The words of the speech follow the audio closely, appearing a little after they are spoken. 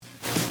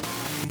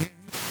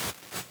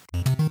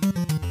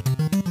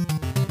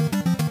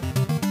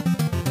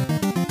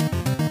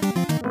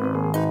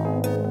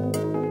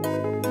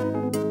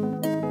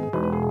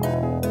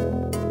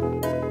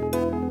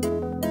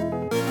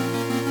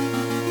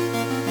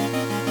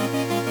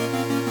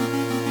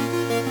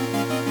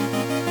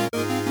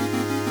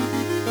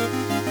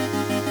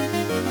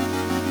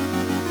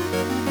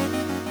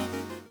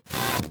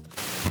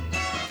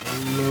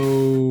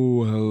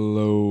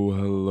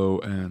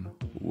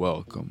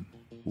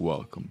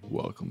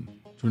welcome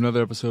to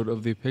another episode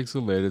of the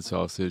Pixelated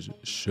Sausage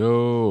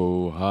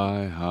Show.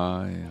 Hi.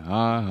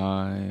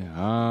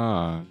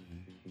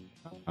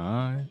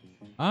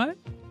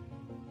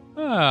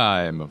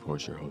 I am, of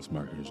course, your host,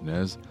 Marcus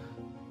Nez.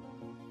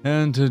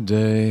 And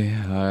today,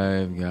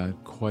 I've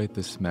got quite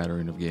the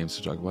smattering of games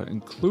to talk about,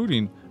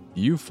 including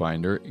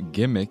Viewfinder,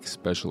 Gimmick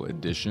Special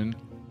Edition,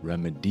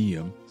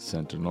 REMEDIUM,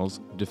 Sentinels,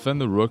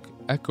 Defend the Rook,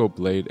 Echo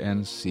Blade,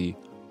 and Sea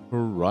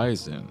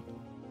Horizon.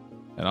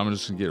 And I'm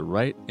just going to get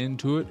right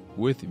into it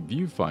with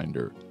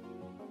Viewfinder.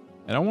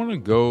 And I want to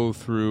go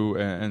through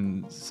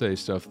and say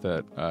stuff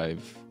that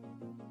I've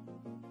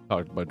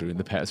talked about doing in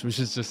the past, which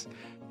is just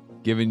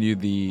giving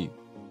you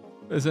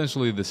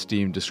essentially the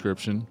Steam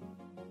description,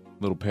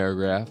 little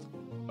paragraph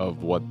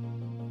of what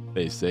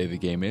they say the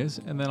game is,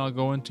 and then I'll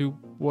go into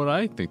what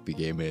I think the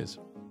game is,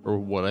 or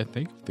what I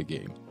think of the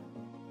game.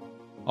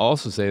 I'll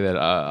also say that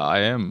I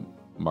am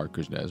Mark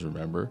Kuznez,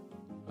 remember?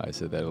 I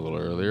said that a little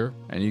earlier.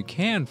 And you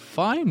can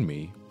find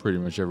me pretty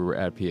much everywhere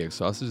at PX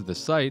Sausage, the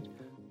site,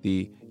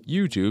 the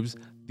YouTubes,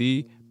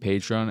 the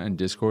Patreon and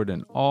Discord,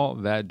 and all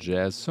that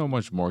jazz. So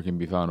much more can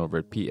be found over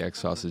at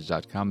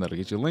pxsausage.com. That'll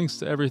get you links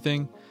to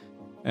everything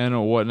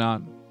and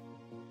whatnot.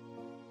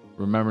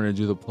 Remember to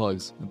do the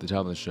plugs at the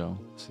top of the show.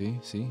 See?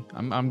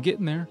 I'm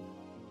getting there.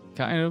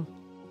 Kind of.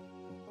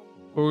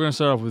 But we're going to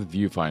start off with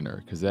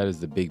Viewfinder, because that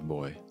is the big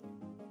boy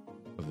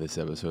of this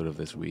episode of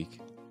this week.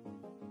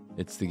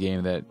 It's the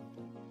game that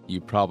you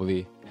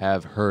probably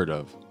have heard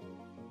of,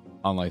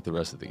 unlike the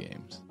rest of the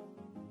games.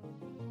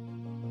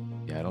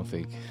 Yeah, I don't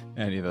think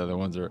any of the other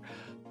ones are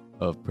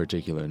of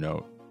particular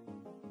note.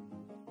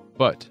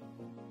 But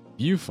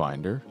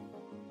Viewfinder,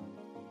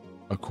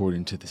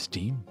 according to the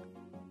Steam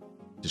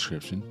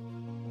description,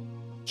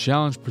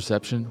 challenge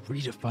perception,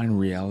 redefine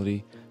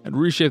reality, and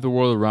reshape the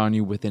world around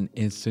you with an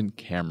instant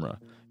camera.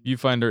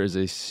 Viewfinder is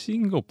a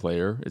single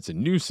player. It's a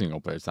new single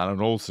player. It's not an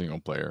old single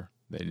player.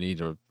 They need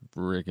to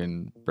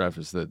freaking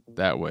preface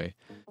that way.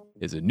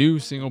 It's a new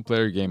single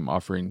player game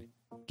offering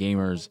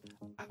gamers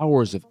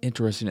hours of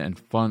interesting and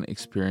fun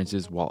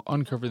experiences while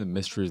uncovering the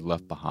mysteries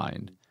left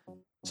behind.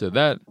 So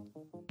that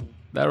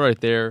right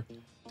there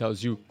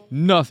tells you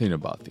nothing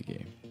about the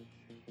game,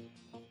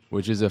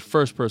 which is a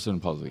first-person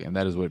puzzle game.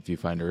 That is what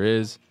Viewfinder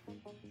is.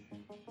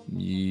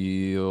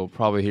 You'll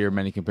probably hear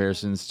many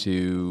comparisons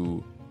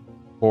to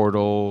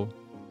Portal,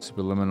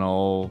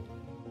 Superliminal,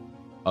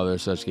 other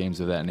such games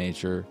of that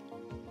nature,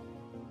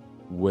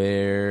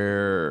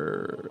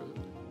 where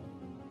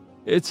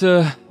it's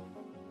a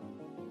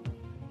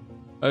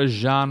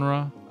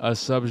genre, a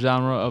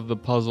subgenre of the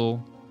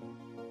puzzle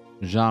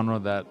genre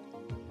that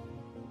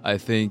I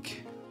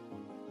think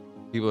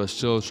people are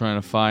still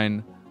trying to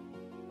find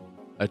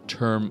a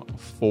term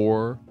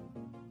for.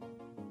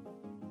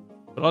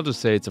 But I'll just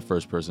say it's a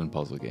first-person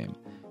puzzle game.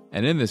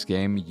 And in this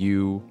game,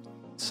 you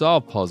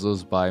solve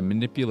puzzles by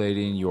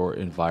manipulating your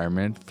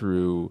environment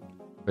through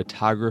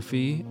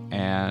photography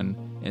and,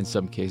 in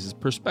some cases,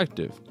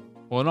 perspective.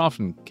 Well, in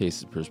often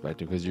cases,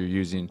 perspective, because you're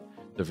using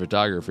the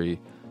photography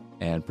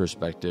and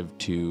perspective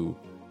to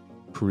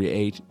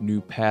create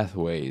new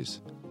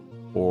pathways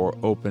or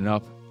open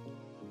up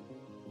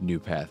new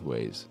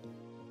pathways.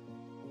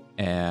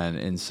 And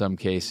in some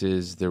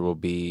cases, there will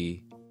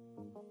be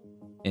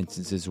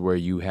instances where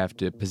you have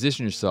to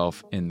position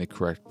yourself in the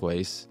correct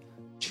place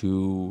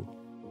to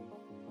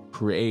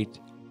create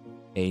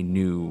a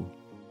new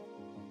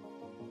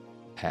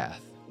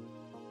path.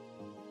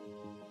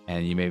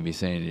 And you may be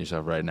saying to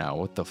yourself right now,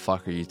 what the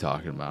fuck are you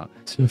talking about?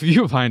 So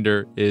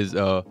Viewfinder is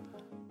a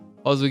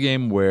puzzle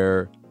game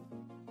where,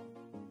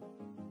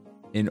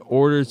 in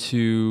order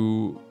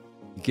to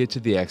get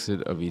to the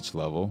exit of each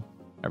level,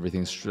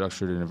 everything's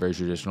structured in a very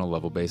traditional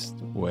level-based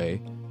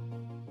way.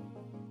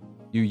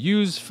 You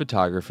use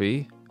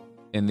photography.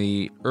 In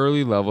the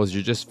early levels,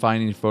 you're just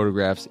finding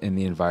photographs in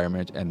the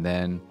environment and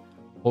then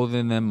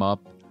holding them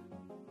up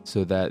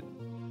so that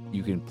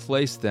you can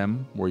place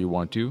them where you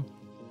want to.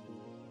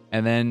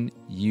 And then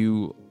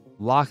you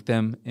lock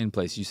them in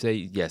place. You say,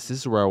 yes, this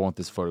is where I want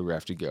this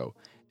photograph to go.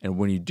 And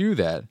when you do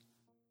that,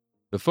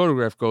 the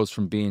photograph goes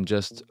from being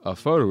just a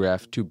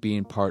photograph to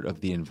being part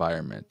of the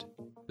environment.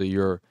 So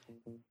you're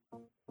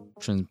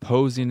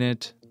transposing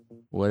it,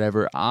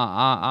 whatever,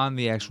 on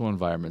the actual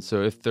environment.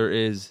 So if there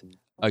is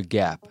a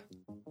gap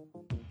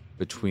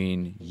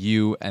between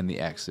you and the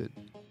exit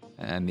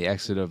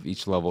of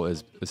each level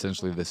is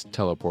essentially this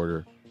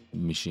teleporter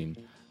machine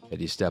that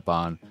you step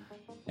on,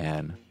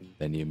 and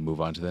then you move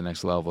on to the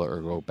next level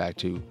or go back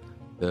to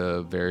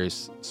the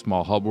various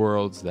small hub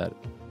worlds that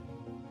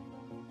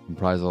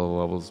comprise all the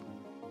levels.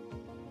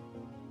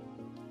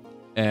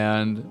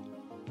 And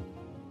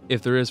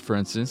if there is, for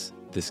instance,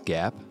 this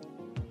gap,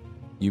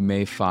 you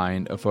may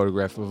find a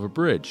photograph of a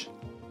bridge.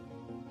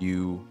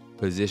 You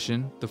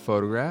position the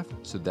photograph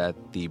so that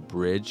the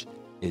bridge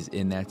is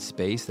in that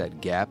space, that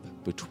gap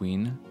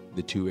between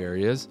the two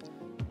areas,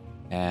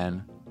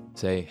 and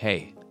say,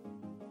 hey,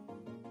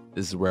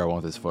 this is where I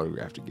want this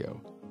photograph to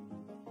go.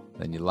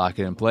 Then you lock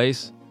it in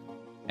place,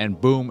 and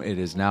boom, it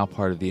is now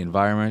part of the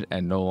environment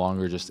and no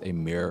longer just a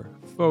mere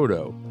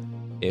photo.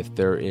 If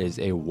there is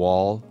a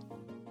wall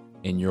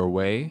in your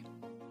way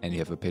and you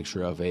have a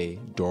picture of a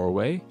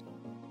doorway,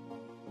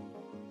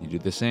 you do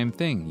the same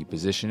thing. You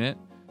position it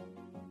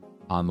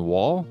on the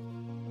wall,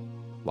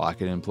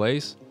 lock it in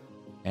place,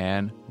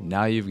 and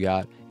now you've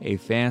got a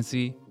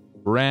fancy,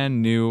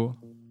 brand new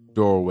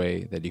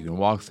doorway that you can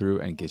walk through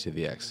and get to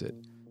the exit.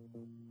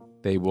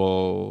 They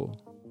will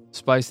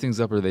spice things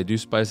up, or they do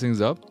spice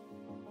things up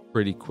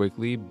pretty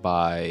quickly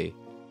by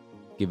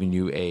giving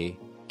you a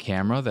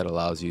camera that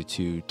allows you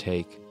to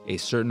take a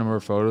certain number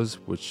of photos,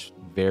 which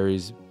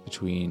varies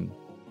between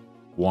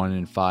 1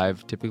 and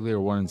 5 typically, or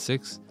 1 and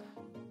 6,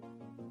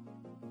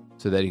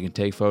 so that you can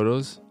take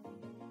photos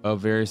of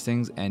various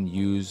things and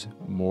use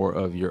more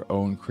of your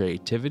own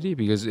creativity,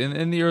 because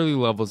in the early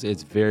levels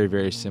it's very,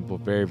 very simple,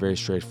 very, very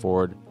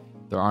straightforward.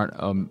 There aren't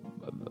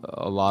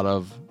a lot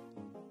of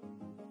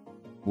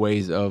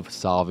ways of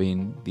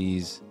solving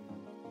these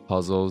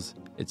puzzles.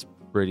 It's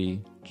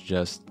pretty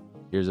just,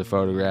 here's a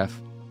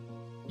photograph,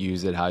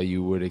 use it how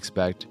you would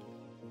expect,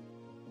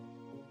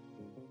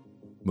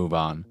 move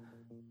on.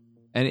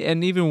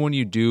 And even when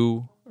you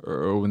do,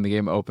 or when the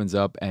game opens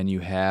up and you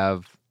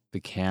have the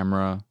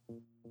camera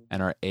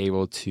and are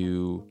able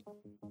to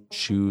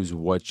choose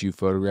what you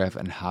photograph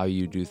and how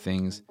you do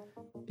things,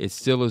 it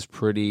still is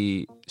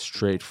pretty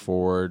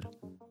straightforward,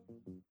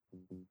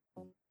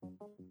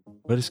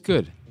 but it's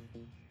good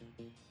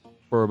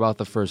for about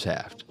the first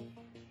half.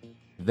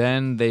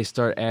 Then they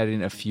start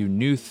adding a few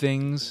new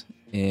things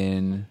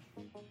in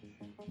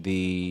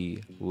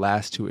the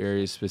last 2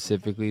 areas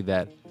specifically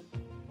that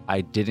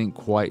I didn't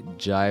quite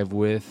jive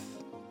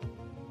with.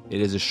 It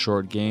is a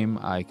short game.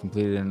 I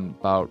completed it in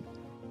about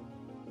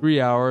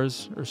 3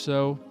 hours or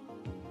so.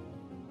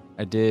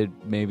 I did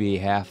maybe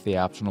half the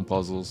optional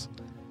puzzles.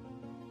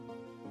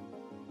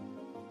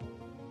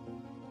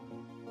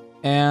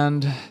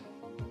 And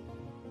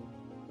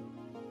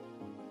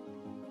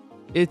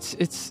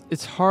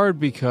it's hard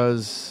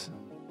because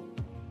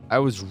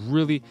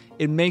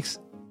it makes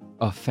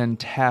a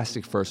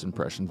fantastic first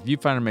impression.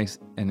 Viewfinder makes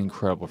an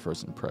incredible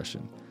first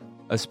impression,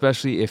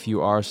 especially if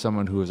you are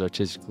someone who is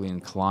artistically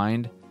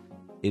inclined.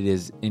 It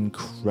is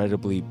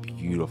incredibly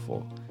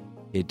beautiful.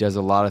 It does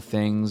a lot of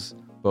things,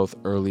 both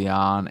early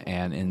on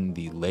and in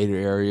the later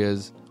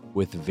areas,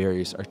 with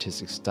various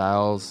artistic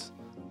styles.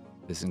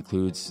 This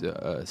includes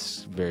a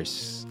very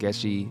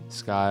sketchy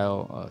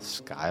style,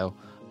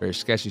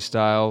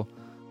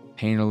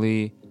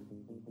 painterly.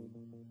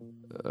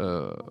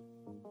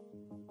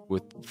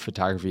 With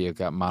photography, you've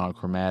got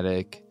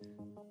monochromatic,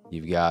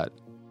 you've got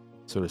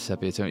sort of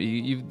sepia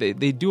tone.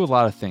 They do a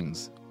lot of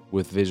things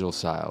with visual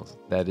styles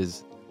that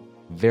is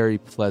very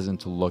pleasant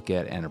to look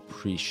at and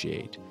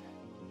appreciate.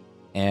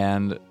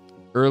 And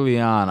early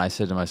on, I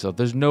said to myself,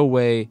 there's no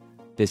way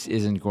this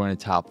isn't going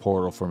to top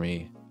Portal for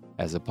me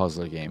as a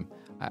puzzler game.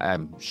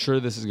 I'm sure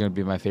this is going to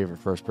be my favorite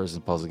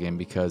first-person puzzle game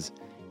because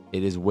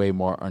it is way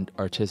more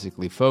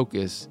artistically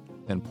focused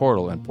than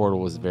Portal. And Portal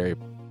was very,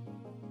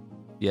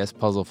 yes,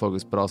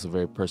 puzzle-focused, but also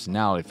very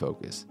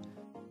personality-focused.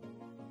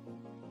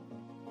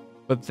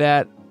 But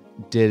that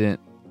didn't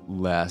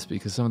last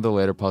because some of the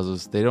later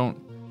puzzles,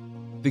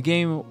 the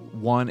game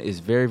one is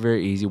very,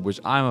 very easy, which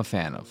I'm a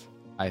fan of.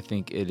 I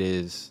think it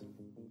is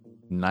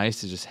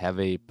nice to just have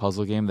a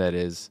puzzle game that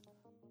is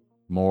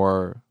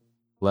more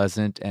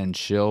pleasant and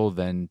chill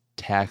than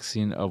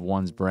taxing of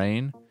one's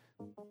brain.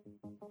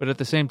 But at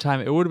the same time,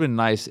 it would have been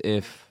nice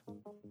if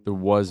there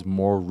was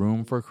more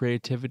room for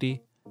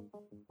creativity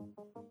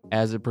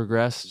as it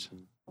progressed,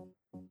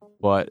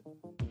 but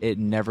it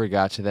never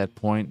got to that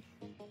point.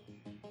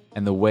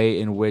 And the way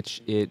in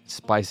which it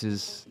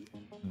spices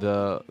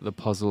the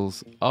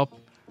puzzles up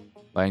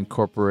by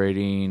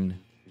incorporating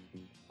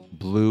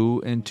blue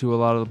into a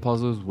lot of the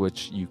puzzles,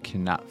 which you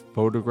cannot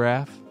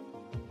photograph,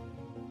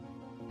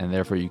 and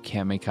therefore you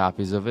can't make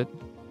copies of it,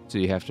 so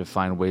you have to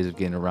find ways of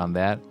getting around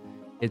that.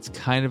 It's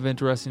kind of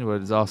interesting,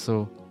 but it's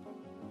also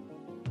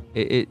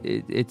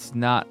it's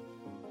not,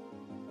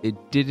 it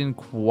didn't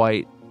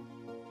quite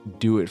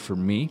do it for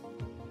me.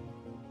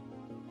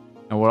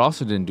 And what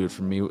also didn't do it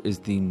for me is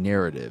the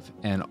narrative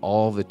and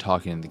all the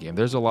talking in the game.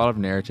 There's a lot of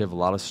narrative, a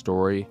lot of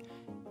story,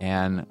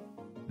 and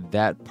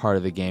that part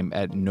of the game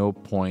at no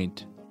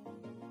point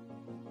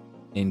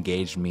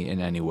engaged me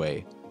in any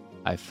way.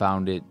 I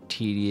found it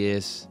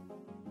tedious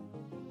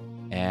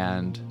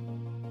and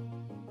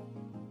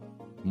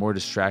more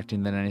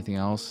distracting than anything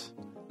else.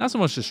 Not so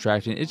much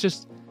distracting,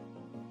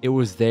 it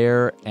was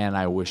there and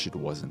I wish it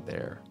wasn't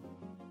there.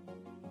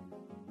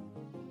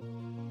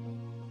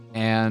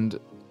 And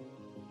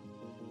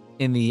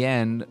in the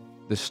end,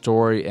 the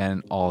story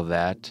and all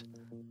that,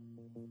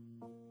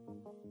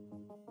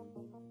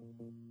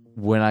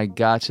 when I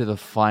got to the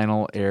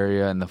final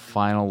area and the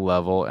final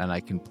level and I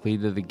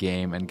completed the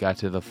game and got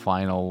to the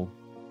final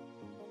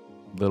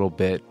little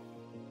bit,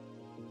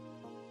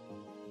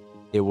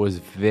 it was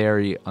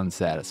very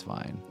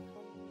unsatisfying.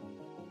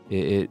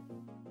 It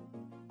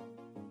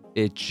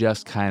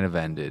just kind of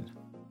ended.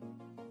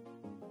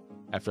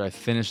 After I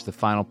finished the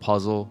final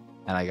puzzle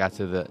and I got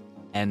to the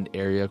end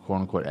area,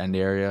 quote unquote end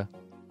area,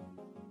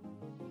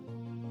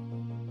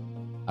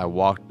 I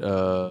walked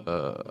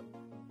a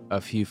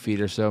few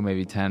feet or so,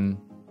 maybe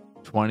 10,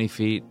 20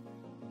 feet,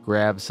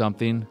 grabbed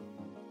something,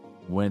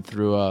 went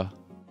through a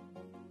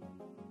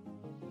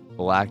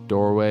black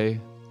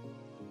doorway,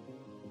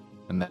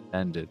 and that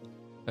ended.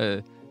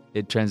 It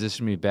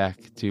transitioned me back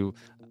to,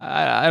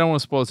 I don't want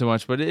to spoil too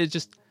much, but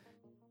it's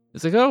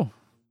like, oh,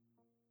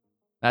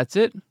 that's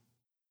it?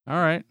 All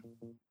right.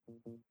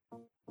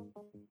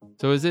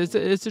 So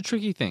it's a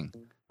tricky thing.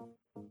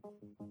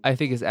 I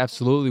think it's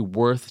absolutely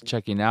worth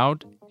checking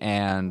out,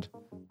 and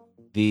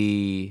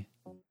the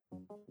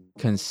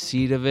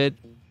conceit of it,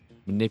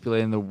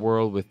 manipulating the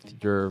world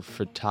with your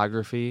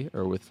photography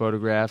or with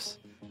photographs,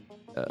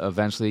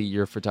 eventually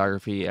your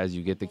photography as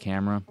you get the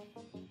camera,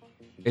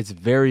 it's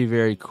very,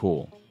 very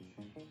cool.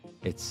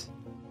 It's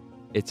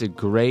a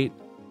great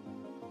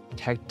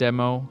tech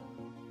demo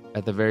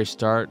at the very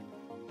start,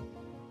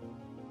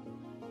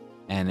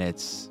 and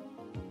it's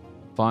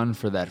fun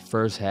for that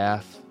first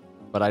half,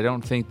 but I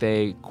don't think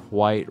they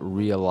quite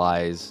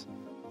realize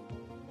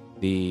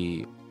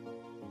the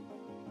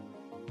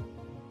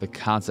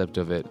concept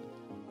of it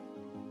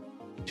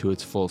to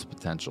its fullest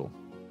potential.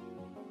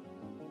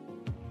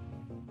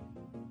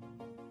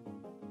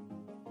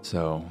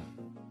 So,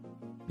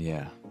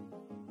 yeah.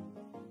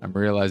 I'm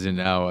realizing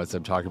now as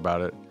I'm talking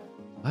about it,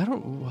 how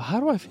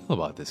do I feel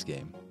about this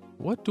game?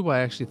 What do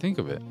I actually think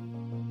of it?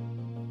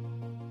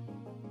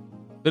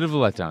 Bit of a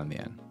letdown in the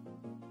end.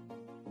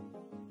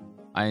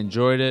 I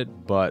enjoyed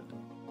it, but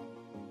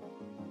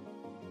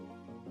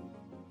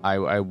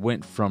I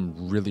went from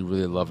really,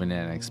 really loving it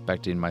and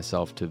expecting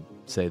myself to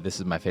say this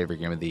is my favorite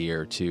game of the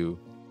year to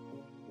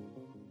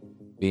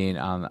being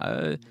on,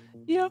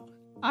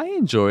 I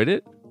enjoyed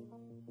it.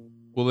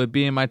 Will it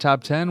be in my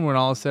top 10 when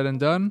all is said and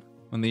done?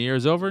 When the year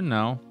is over?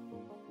 No.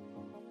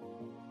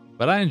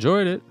 But I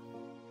enjoyed it.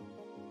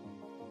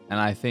 And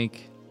I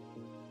think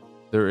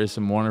there is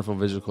some wonderful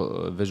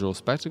visual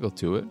spectacle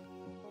to it.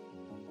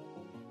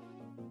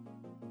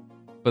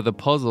 But the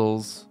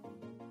puzzles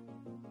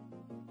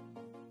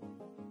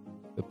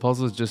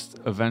just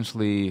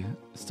eventually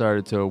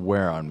started to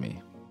wear on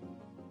me.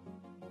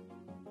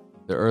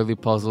 The early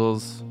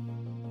puzzles,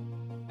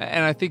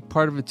 and I think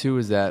part of it too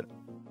is that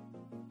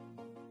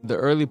the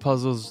early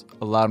puzzles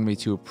allowed me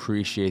to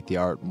appreciate the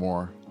art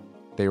more.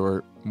 They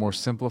were more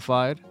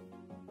simplified,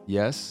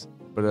 yes,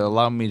 but it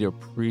allowed me to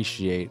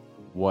appreciate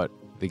what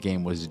the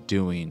game was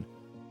doing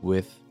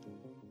with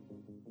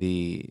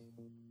the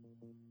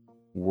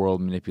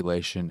world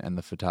manipulation and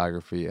the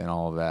photography and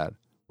all of that.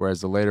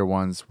 Whereas the later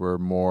ones were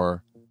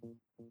more,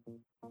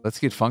 let's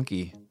get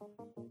funky,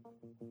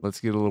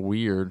 let's get a little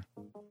weird,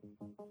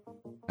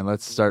 and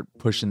let's start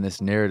pushing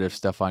this narrative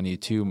stuff on you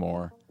too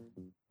more.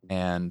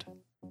 And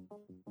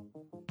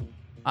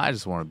I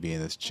just want to be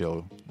in this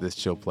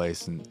chill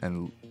place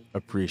and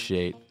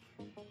appreciate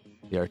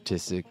the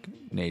artistic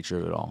nature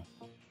of it all.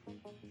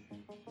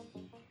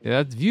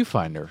 Yeah, that's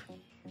Viewfinder.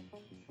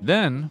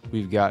 Then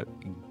we've got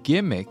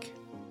Gimmick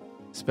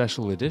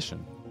Special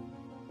Edition.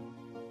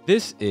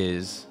 This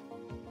is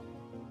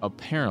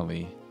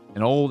apparently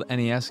an old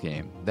NES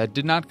game that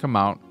did not come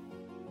out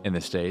in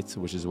the States,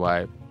 which is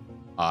why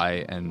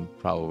I and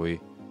probably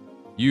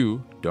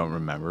you don't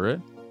remember it,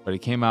 but it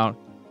came out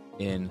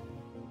in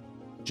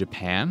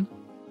Japan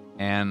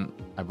and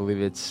I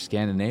believe it's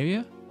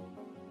Scandinavia.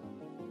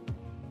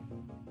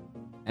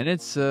 And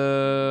it's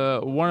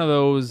one of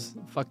those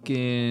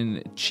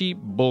fucking cheap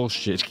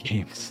bullshit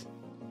games.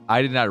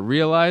 I did not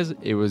realize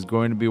it was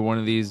going to be one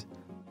of these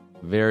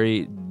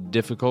very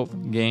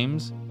difficult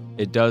games.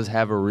 It does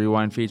have a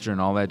rewind feature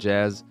and all that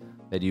jazz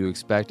that you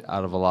expect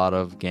out of a lot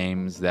of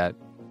games that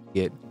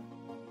get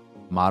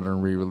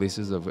modern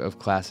re-releases of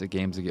classic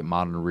games that get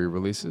modern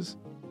re-releases.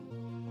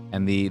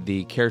 And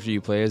the character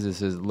you play as is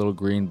this little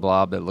green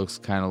blob that looks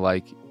kind of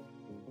like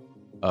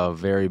a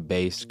very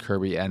base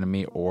Kirby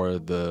enemy or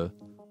the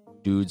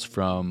dudes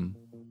from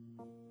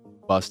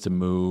Bust a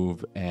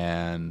Move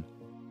and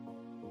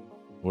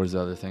what is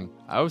the other thing?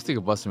 I always think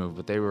of Bust a Move,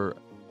 but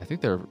I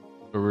think they're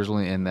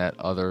originally in that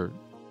other,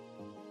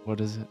 what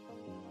is it?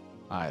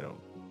 I don't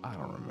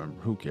remember.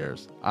 Who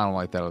cares? I don't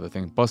like that other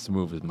thing. Bust a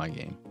Move is my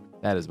game.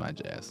 That is my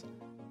jazz.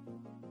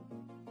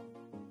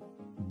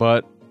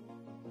 But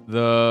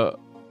the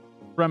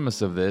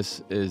premise of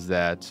this is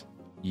that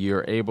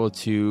you're able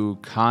to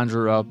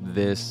conjure up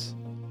this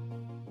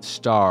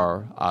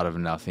star out of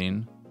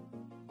nothing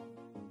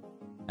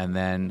and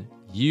then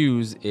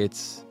use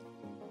its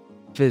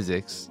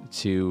physics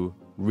to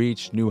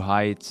reach new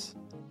heights.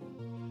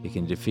 It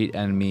can defeat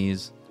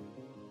enemies,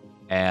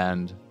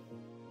 and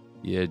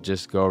you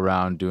just go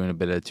around doing a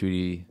bit of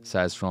 2D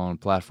side-scrolling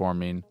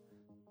platforming.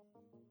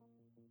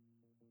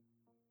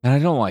 And I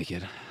don't like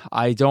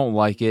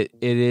it.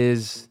 It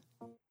is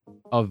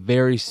a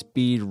very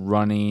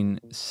speed-running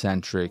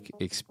centric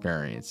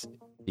experience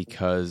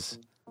because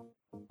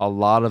a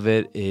lot of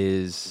it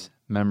is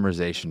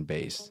memorization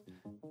based.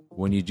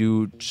 When you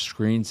do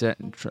screen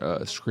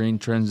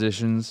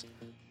transitions,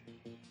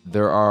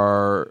 there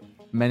are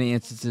many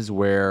instances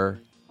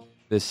where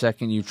the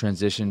second you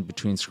transition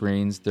between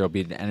screens, there'll be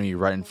an enemy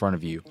right in front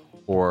of you,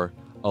 or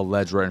a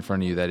ledge right in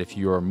front of you that if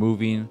you are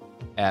moving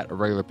at a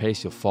regular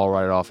pace, you'll fall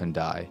right off and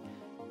die,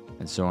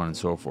 and so on and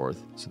so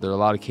forth. So there are a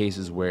lot of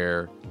cases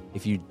where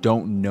if you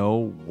don't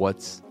know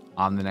what's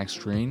on the next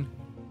screen,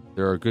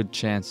 there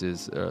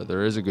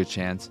is a good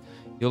chance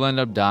you'll end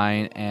up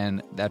dying,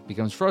 and that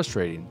becomes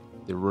frustrating.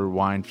 The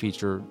rewind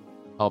feature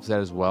helps that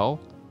as well,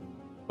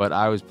 but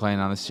I was playing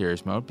on the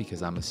serious mode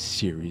because I'm a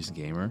serious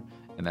gamer,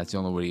 and that's the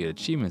only way to get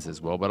achievements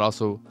as well. But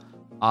also,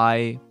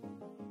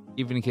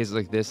 even in cases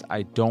like this,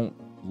 I don't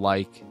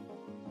like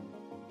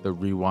the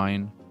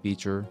rewind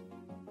feature.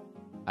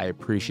 I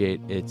appreciate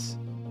its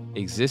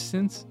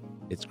existence.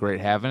 It's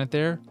great having it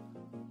there,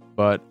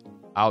 but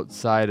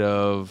outside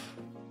of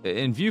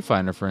in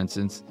Viewfinder, for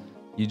instance,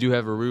 you do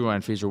have a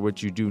rewind feature,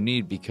 which you do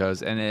need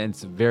because, and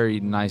it's very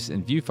nice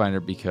in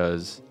Viewfinder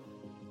because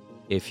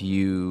if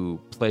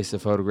you place a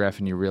photograph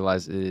and you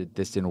realize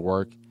this didn't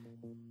work,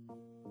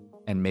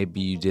 and maybe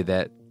you did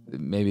that,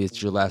 maybe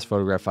it's your last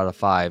photograph out of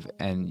 5,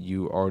 and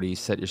you already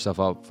set yourself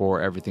up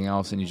for everything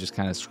else, and you just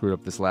kind of screwed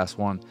up this last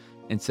one.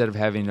 Instead of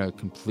having to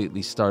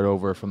completely start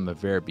over from the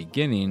very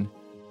beginning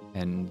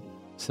and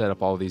set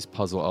up all these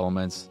puzzle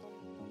elements,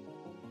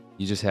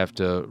 you just have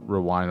to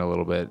rewind a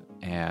little bit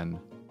and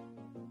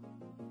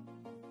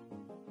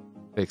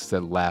fix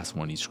the last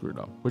one you screwed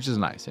up, which is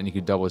nice. And you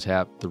can double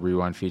tap the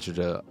rewind feature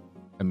to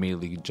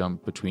immediately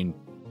jump between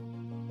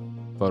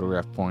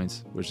photograph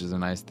points, which is a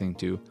nice thing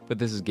too. But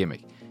this is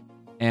Gimmick.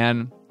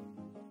 And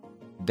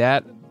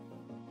that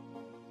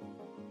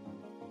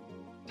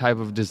type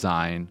of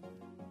design,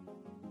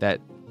 that,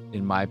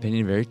 in my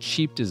opinion, very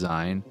cheap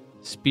design,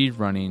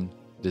 speedrunning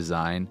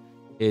design,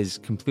 is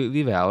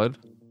completely valid.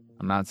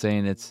 I'm not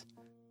saying it's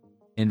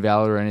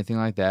invalid or anything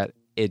like that.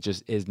 It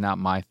just is not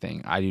my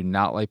thing. I do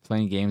not like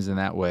playing games in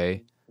that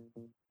way.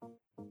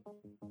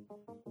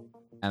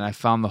 And I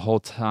found the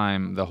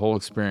whole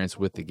experience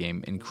with the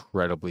game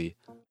incredibly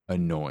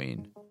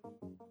annoying.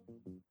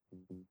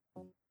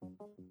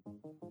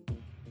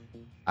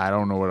 I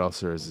don't know what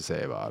else there is to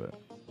say about it.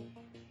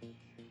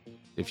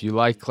 If you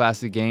like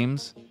classic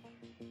games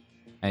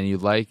and you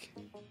like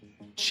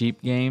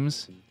cheap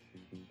games,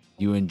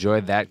 you enjoy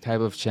that type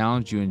of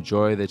challenge, you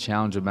enjoy the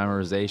challenge of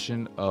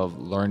memorization, of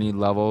learning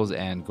levels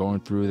and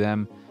going through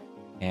them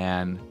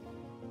and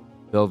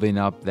building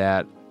up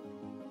that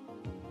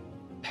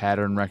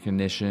pattern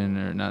recognition,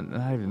 or not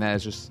even that,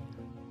 it's just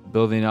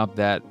building up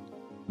that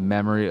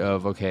memory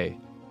of, okay,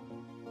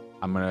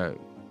 I'm going to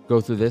go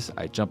through this,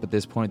 I jump at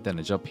this point, then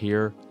I jump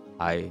here,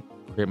 I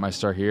create my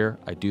start here,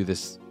 I do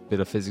this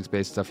bit of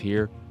physics-based stuff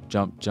here,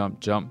 jump,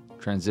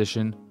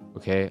 transition,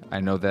 okay,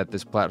 I know that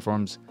this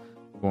platform's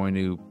going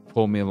to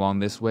pull me along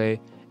this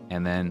way,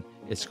 and then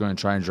it's going to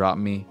try and drop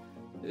me.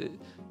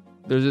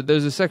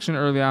 There's a section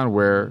early on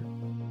where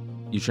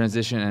you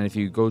transition, and if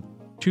you go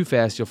too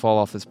fast, you'll fall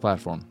off this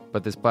platform.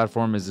 But this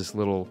platform is this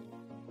little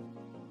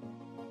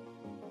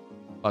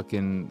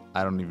fucking,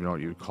 I don't even know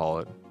what you would call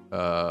it.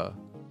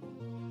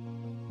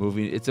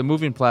 It's a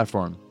moving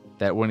platform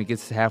that when it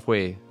gets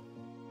halfway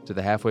to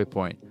the halfway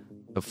point,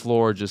 the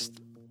floor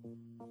just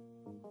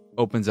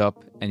opens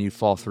up and you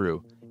fall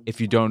through.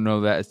 If you don't know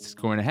that it's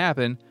going to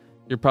happen,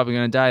 you're probably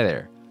going to die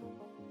there.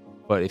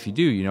 But if you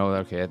do, you know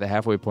that, okay, at the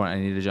halfway point, I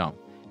need to jump.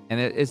 And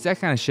it's that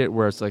kind of shit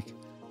where it's like,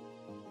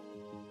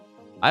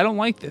 I don't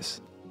like this.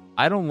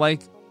 I don't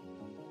like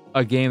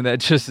a game that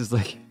just is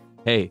like,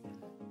 hey,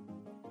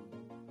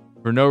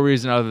 for no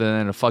reason other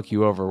than to fuck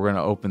you over, we're going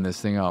to open this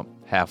thing up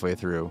halfway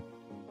through.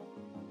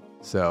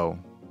 So,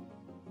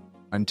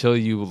 until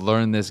you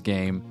learn this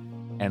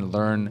game and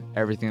learn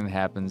everything that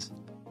happens,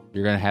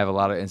 you're going to have a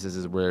lot of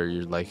instances where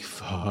you're like,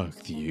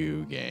 fuck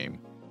you, game.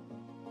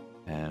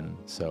 And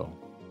so,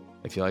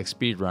 if you like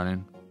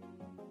speedrunning,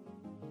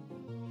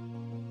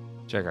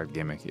 check out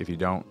Gimmick. If you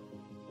don't,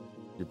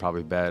 you're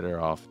probably better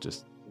off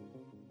just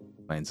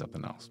playing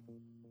something else.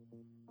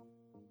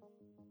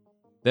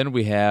 Then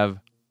we have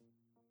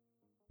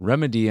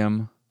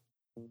REMEDIUM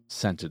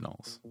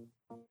Sentinels.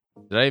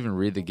 Did I even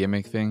read the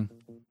Gimmick thing?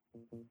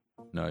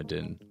 No, I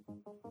didn't.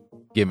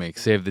 Gimmick,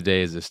 save the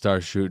day as a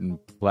star shooting,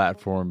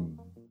 platform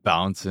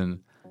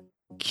bouncing,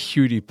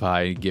 cutie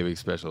pie Gimmick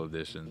special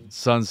edition.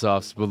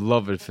 Sunsoft's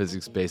beloved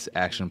physics-based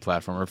action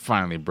platformer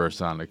finally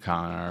burst on the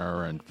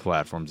current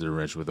platforms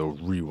enriched with a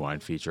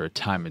rewind feature, a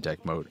time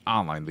attack mode,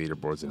 online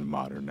leaderboards, and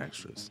modern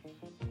extras.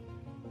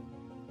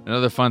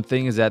 Another fun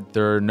thing is that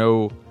there's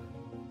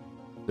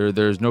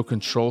no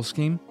control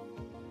scheme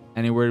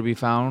anywhere to be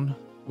found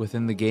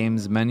within the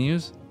game's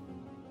menus.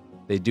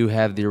 They do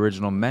have the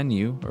original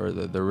menu, or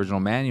the original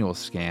manual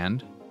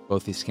scanned,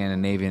 both the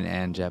Scandinavian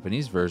and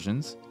Japanese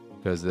versions,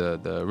 because the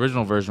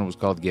original version was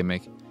called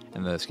Gimmick,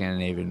 and the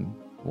Scandinavian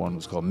one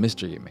was called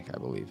Mr. Gimmick, I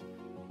believe.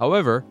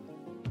 However,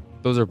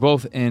 those are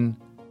both in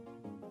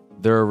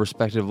their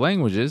respective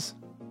languages,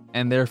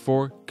 and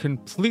therefore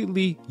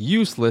completely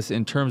useless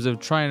in terms of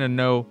trying to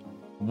know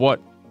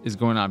what is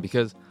going on.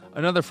 Because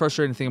another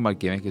frustrating thing about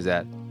Gimmick is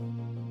that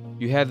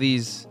you have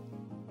these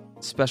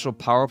special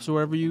power-ups or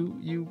whatever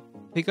you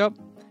pick up,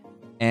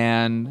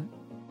 and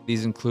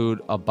these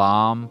include a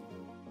bomb,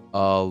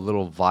 a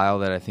little vial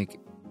that I think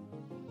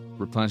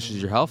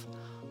replenishes your health.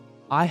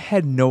 I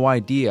had no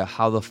idea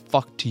how the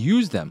fuck to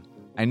use them.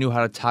 I knew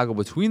how to toggle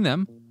between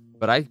them,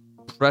 but I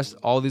pressed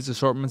all these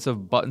assortments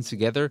of buttons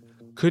together,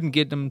 couldn't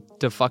get them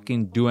to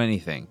fucking do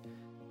anything.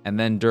 And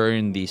then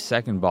during the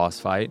second boss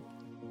fight,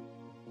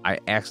 I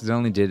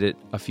accidentally did it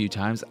a few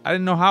times. I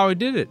didn't know how I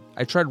did it.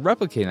 I tried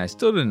replicating. I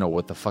still didn't know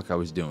what the fuck I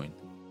was doing.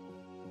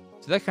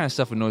 So that kind of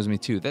stuff annoys me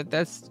too.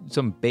 That's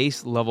some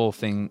base level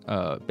fucking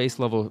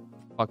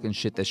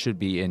shit that should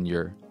be in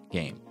your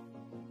game.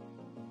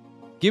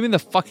 Give me the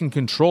fucking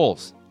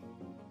controls.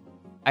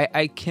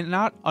 I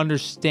cannot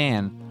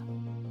understand.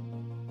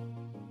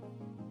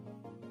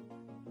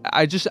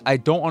 I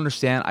don't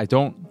understand. I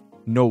don't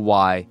know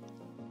why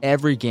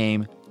every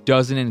game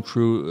doesn't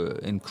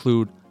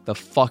include the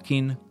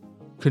fucking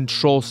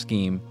control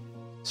scheme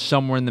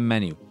somewhere in the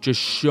menu. Just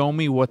show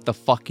me what the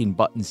fucking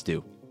buttons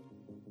do.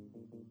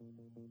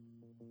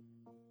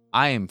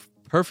 I am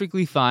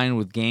perfectly fine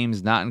with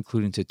games not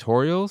including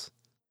tutorials.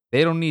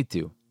 They don't need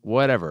to.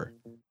 Whatever.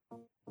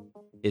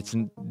 It's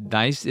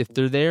nice if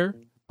they're there,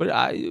 but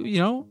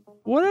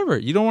whatever.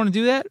 You don't want to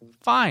do that?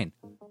 Fine.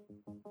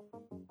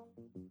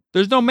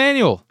 There's no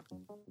manual.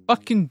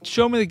 Fucking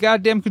show me the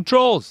goddamn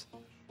controls.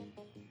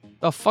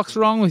 The fuck's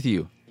wrong with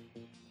you?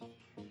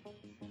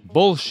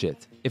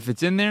 Bullshit. If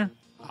it's in there,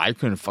 I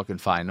couldn't fucking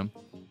find them.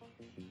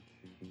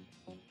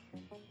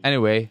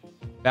 Anyway,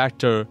 back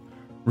to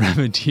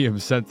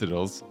REMEDIUM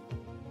Sentinels.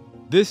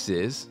 This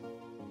is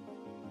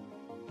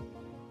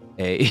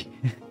a...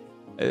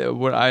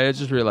 What I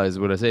just realized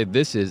when I say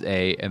this is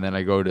a, and then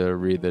I go to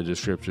read the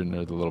description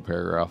or the little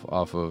paragraph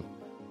off of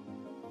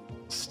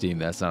Steam,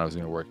 that's not how it's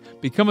going to work.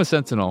 Become a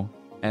Sentinel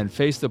and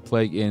face the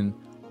plague in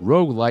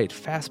roguelite,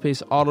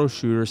 fast-paced auto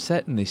shooter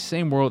set in the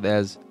same world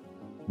as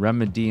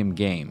REMEDIUM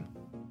game.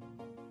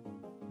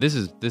 This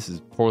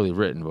is poorly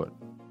written, but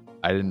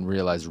I didn't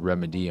realize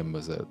REMEDIUM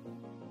was a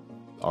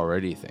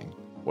already thing.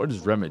 What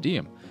is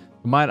REMEDIUM?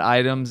 Combine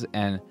items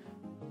and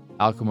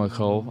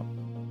alchemical?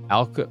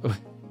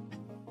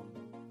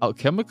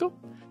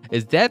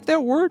 Is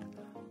that word?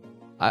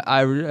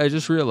 I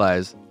just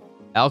realized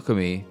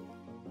alchemy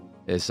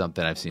is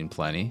something I've seen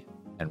plenty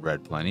and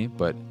read plenty,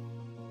 but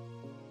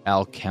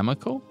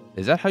alchemical?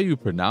 Is that how you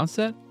pronounce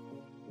that?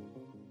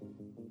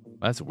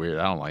 That's weird.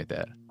 I don't like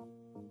that.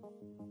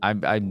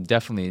 I'm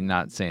definitely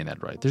not saying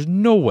that right. There's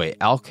no way.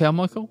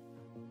 Alchemical?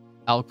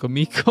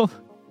 Alchemical?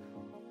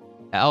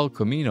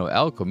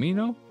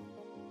 Alchemino?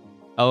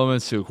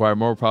 Elements to acquire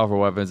more powerful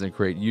weapons and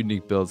create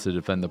unique builds to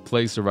defend the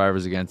plague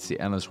survivors against the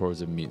endless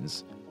hordes of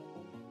mutants.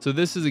 So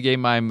this is a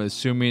game I'm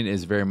assuming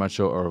is very much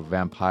a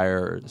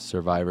Vampire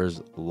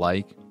Survivors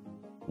like,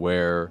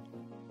 where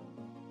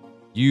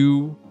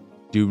you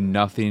do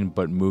nothing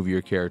but move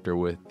your character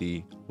with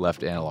the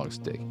left analog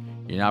stick.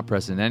 You're not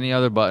pressing any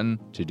other button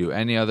to do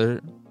any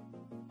other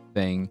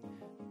thing.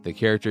 The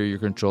character you're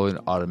controlling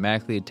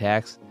automatically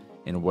attacks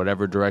in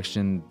whatever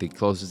direction the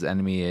closest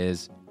enemy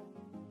is.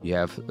 You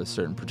have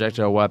certain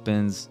projectile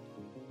weapons,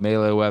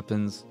 melee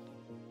weapons,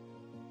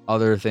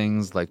 other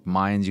things like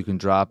mines you can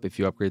drop if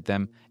you upgrade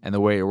them. And the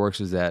way it works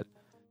is that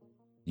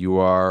you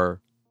are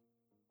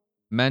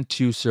meant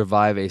to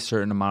survive a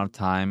certain amount of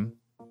time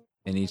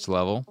in each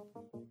level.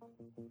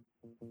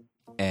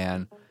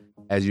 And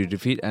as you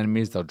defeat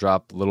enemies, they'll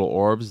drop little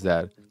orbs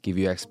that give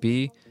you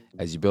XP.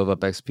 As you build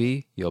up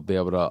XP, you'll be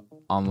able to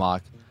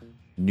unlock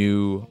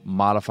new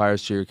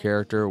modifiers to your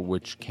character,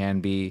 which can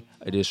be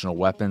additional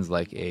weapons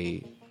like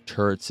a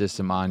turret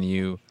system on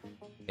you,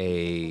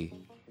 a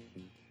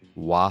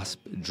wasp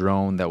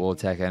drone that will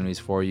attack enemies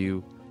for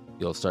you.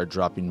 You'll start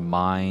dropping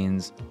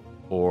mines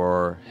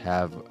or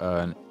have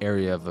an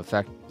area of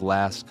effect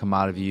blast come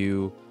out of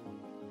you,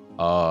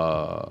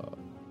 a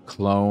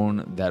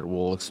clone that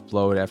will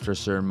explode after a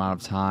certain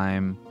amount of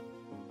time,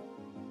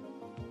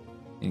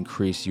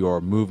 increase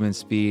your movement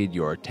speed,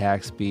 your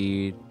attack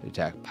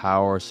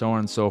power, so on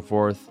and so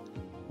forth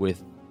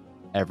with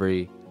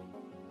every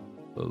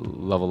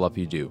level up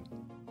you do.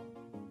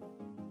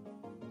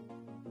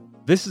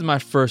 This is my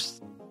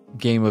first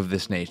game of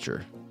this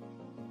nature,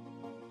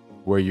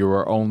 where you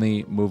are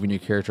only moving your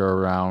character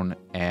around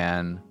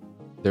and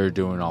they're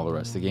doing all the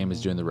rest. The game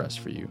is doing the rest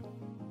for you.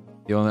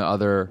 The only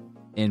other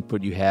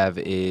input you have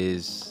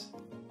is,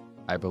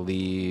 I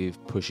believe,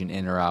 pushing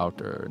in or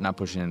out, or not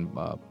pushing in,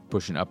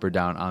 pushing up or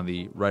down on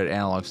the right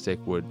analog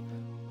stick would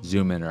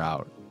zoom in or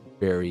out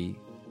very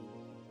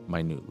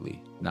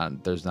minutely.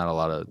 There's not a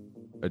lot of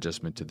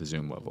adjustment to the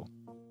zoom level.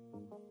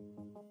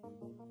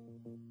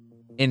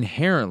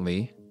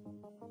 Inherently,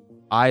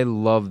 I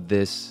love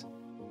this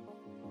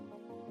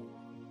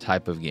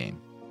type of game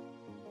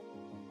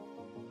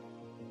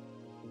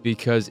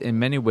because in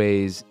many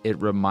ways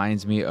it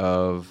reminds me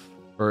of,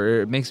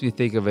 or it makes me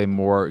think of a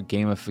more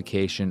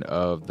gamification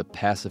of the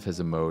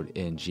pacifism mode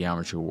in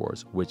Geometry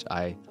Wars, which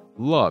I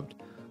loved,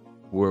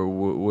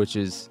 which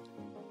is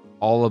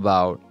all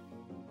about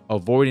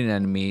avoiding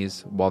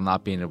enemies while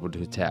not being able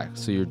to attack.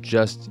 So you're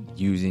just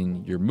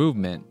using your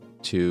movement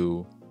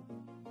to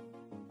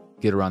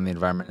get around the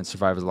environment and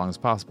survive as long as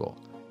possible.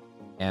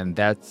 And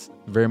that's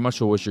very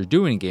much what you're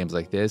doing in games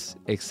like this,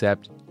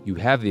 except you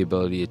have the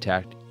ability to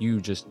attack. You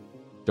just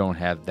don't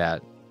have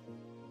that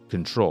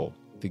control.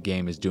 The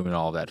game is doing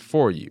all that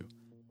for you.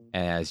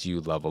 And as you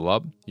level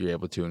up, you're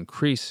able to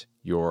increase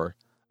your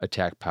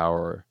attack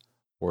power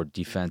or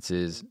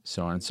defenses,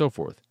 so on and so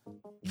forth.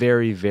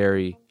 Very,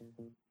 very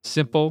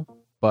simple,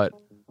 but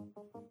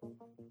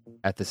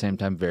at the same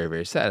time, very,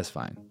 very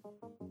satisfying.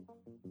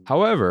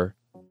 However,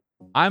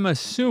 I'm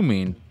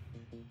assuming,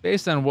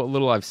 based on what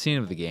little I've seen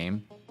of the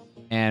game,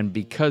 and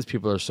because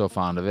people are so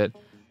fond of it,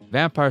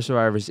 Vampire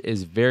Survivors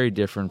is very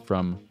different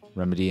from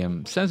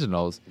REMEDIUM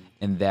Sentinels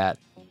in that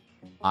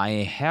I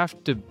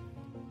have to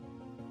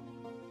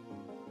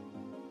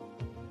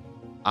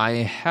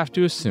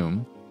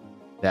assume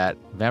that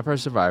Vampire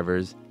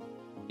Survivors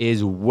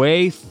is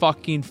way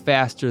fucking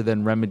faster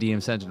than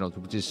REMEDIUM Sentinels,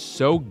 which is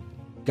so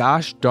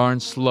gosh darn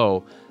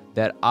slow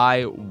that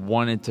I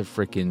wanted to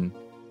freaking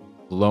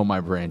blow my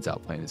brains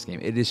out playing this game.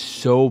 It is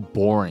so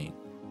boring.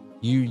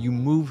 You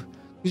move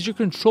because you're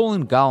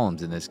controlling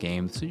golems in this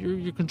game, so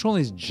you're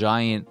controlling these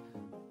giant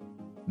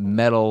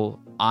metal,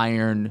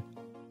 iron,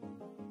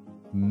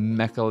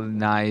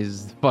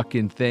 mechanized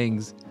fucking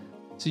things.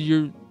 So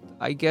you're,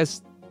 I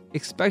guess,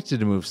 expected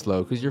to move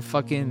slow because you're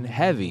fucking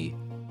heavy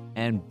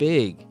and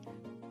big,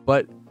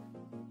 but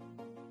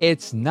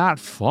it's not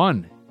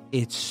fun.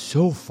 It's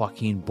so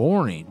fucking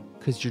boring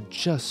because you're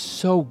just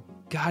so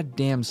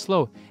goddamn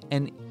slow.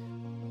 And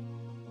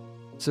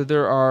so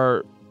there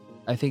are,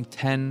 I think,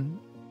 10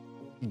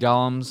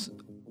 golems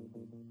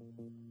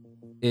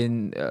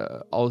in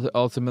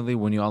ultimately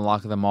when you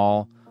unlock them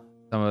all.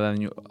 Some of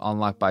them you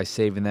unlock by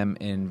saving them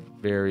in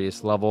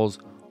various levels,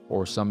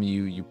 or some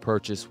you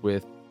purchase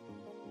with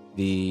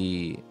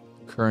the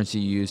currency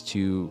used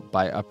to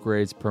buy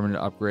upgrades,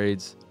 permanent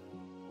upgrades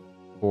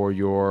for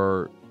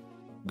your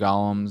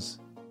golems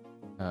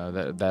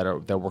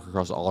that work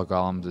across all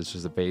golems. It's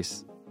just a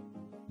base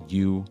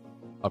U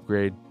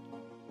upgrade.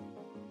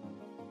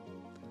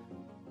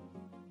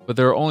 But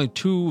there are only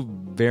 2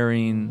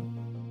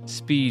 varying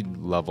speed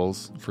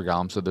levels for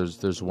golems. So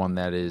there's one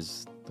that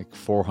is like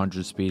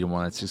 400 speed and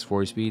one that's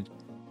 640 speed.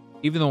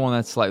 Even the one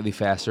that's slightly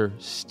faster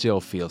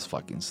still feels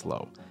fucking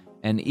slow.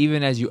 And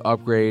even as you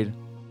upgrade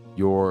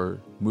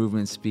your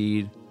movement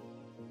speed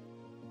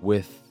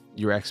with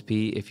your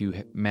XP, if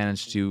you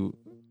manage to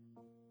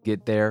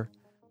get there,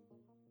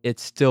 it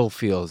still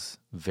feels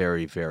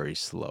very, very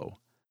slow.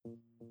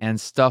 And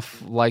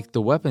stuff like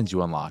the weapons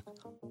you unlock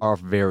are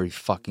very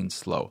fucking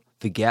slow.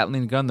 The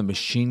Gatling gun, the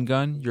machine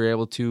gun you're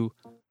able to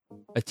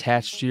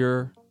attach to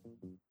your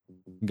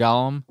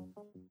golem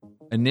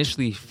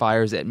initially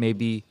fires at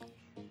maybe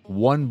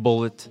 1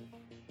 bullet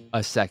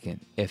a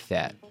second, if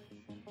that.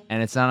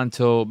 And it's not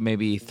until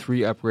maybe 3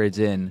 upgrades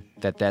in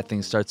that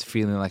thing starts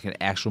feeling like an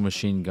actual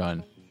machine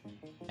gun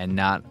and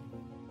not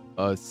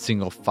a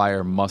single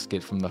fire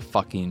musket from the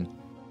fucking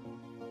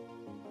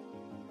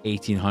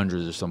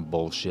 1800s or some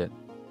bullshit.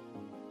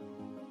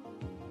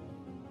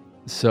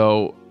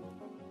 So,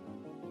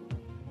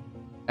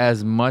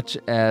 as much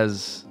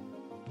as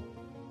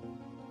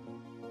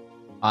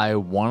I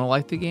want to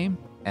like the game,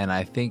 and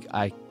I think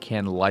I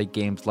can like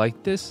games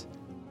like this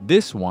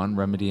one,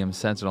 REMEDIUM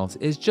Sentinels,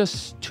 is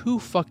just too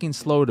fucking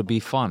slow to be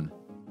fun.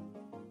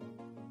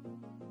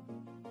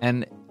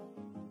 And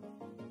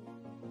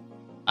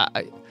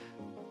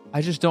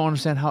I just don't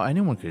understand how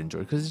anyone could enjoy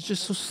it, because it's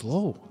just so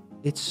slow.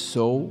 It's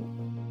so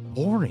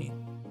boring.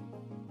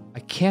 I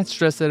can't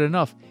stress that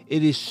enough.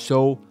 It is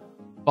so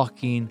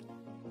fucking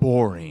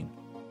boring.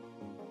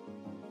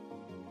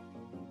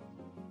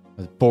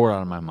 I was bored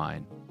out of my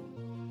mind.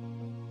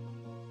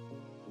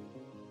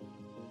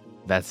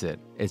 That's it.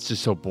 It's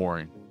just so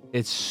boring.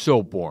 It's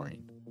so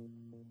boring.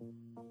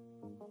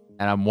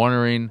 And I'm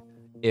wondering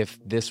if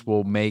this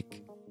will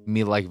make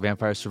me like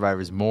Vampire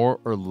Survivors more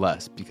or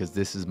less, because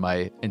this is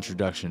my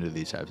introduction to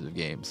these types of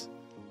games.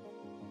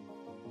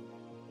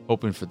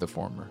 Hoping for the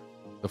former.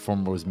 The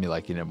former was me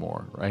liking it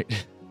more,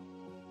 right?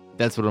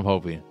 That's what I'm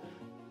hoping.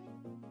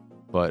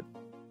 But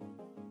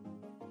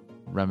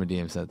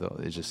REMEDIUM Sentinel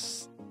is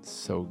just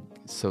so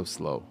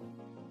slow.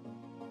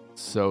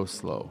 So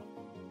slow.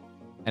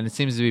 And it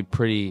seems to be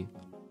pretty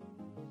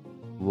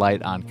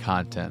light on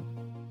content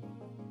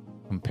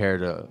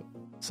compared to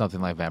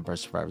something like Vampire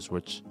Survivors,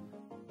 which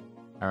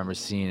I remember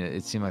seeing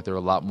it seemed like there were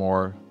a lot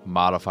more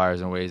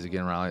modifiers and ways of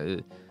getting around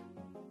it.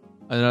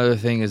 Another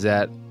thing is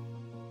that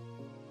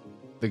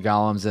the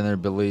golems and their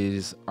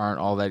abilities aren't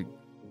all that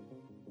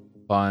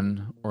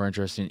fun or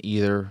interesting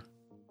either.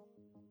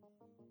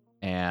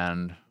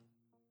 And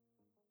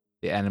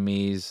the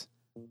enemies,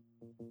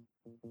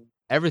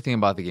 everything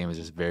about the game is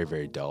just very,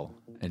 very dull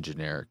and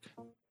generic.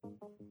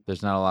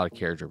 There's not a lot of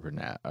character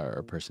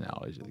or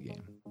personality to the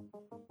game.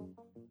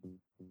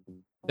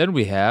 Then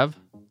we have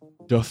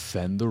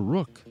Defend the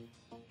Rook,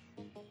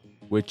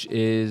 which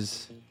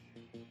is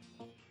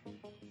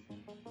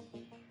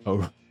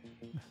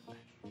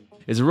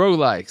it's a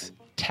roguelike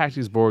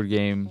tactics board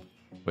game.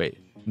 A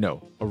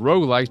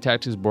roguelike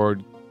tactics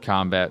board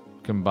combat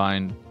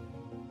combined.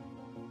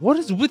 What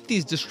is with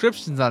these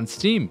descriptions on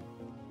Steam?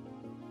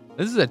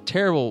 This is a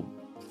terrible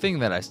thing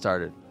that I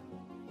started.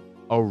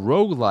 A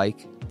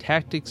roguelike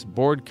tactics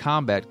board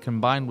combat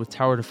combined with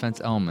tower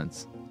defense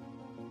elements.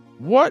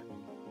 What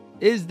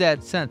is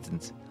that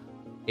sentence?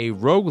 A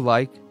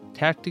roguelike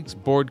tactics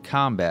board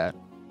combat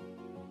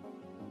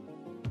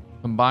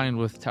combined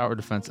with tower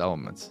defense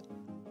elements.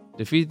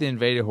 Defeat the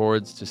invaded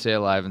hordes to stay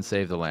alive and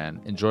save the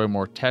land. Enjoy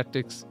more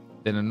tactics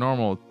than a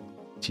normal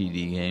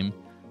TD game,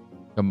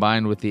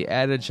 combined with the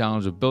added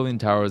challenge of building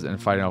towers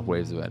and fighting off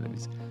waves of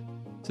enemies.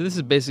 So this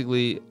is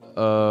basically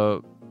a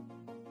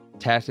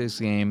tactics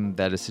game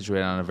that is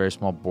situated on a very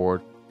small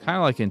board, kind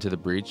of like Into the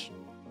Breach,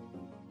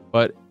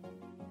 but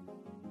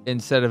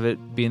instead of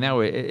it being that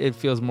way, it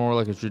feels more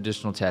like a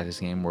traditional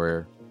tactics game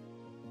where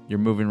you're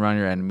moving around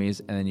your enemies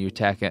and then you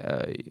attack.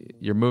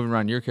 You're moving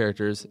around your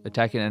characters,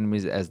 attacking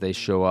enemies as they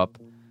show up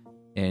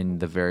in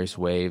the various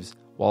waves,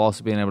 while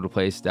also being able to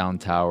place down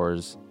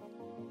towers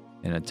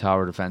in a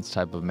tower defense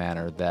type of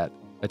manner that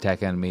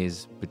attack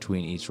enemies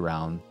between each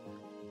round.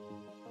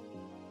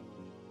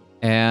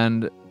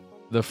 And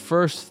the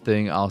first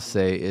thing I'll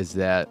say is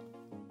that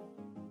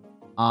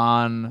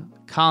on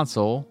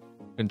console,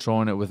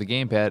 controlling it with a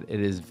gamepad, it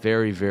is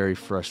very, very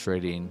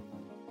frustrating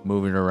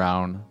moving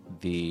around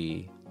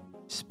the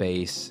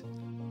space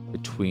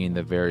between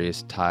the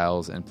various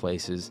tiles and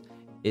places.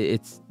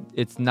 It's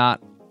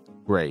not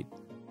great,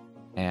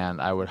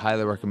 and I would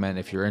highly recommend,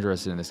 if you're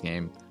interested in this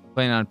game,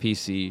 playing on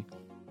PC,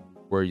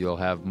 where you'll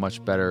have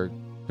much better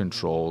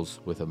controls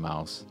with a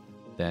mouse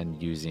than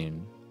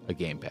using a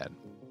gamepad,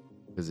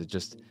 because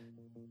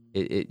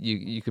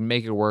you can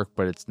make it work,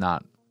 but it's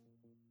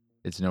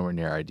nowhere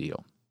near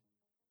ideal.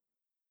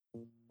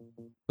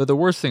 But the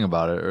worst thing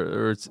about it,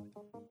 or its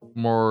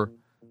more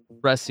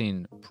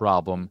pressing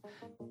problem,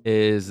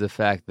 is the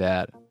fact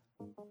that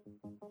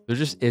there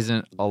just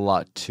isn't a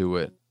lot to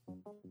it.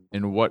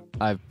 In what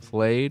I've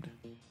played,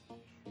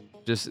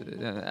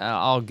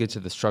 I'll get to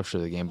the structure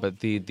of the game, but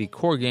the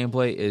core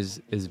gameplay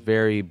is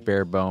very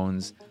bare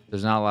bones.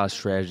 There's not a lot of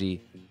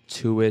strategy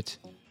to it.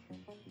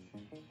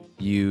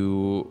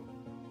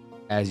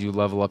 As you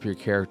level up your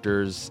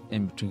characters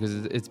in between,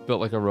 because it's built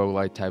like a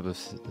roguelike type of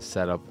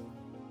setup,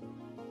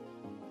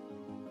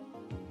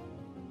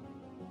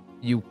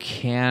 you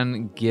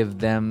can give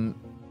them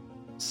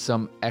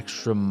some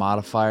extra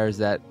modifiers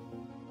that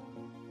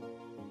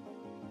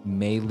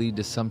may lead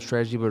to some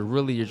strategy, but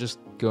really you're just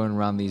going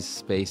around these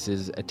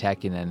spaces,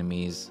 attacking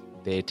enemies,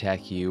 they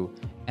attack you,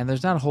 and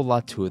there's not a whole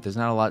lot to it. There's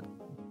not a lot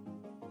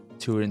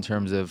to it in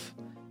terms of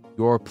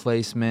your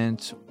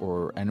placement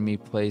or enemy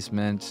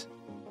placement.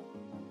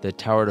 The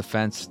tower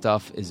defense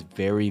stuff is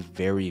very,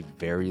 very,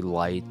 very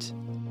light.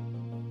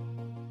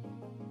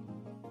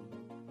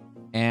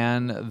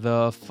 And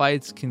the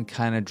fights can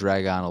kind of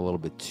drag on a little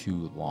bit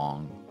too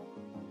long.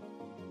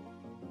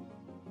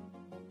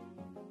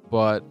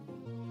 But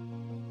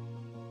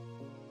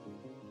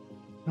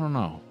I don't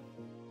know.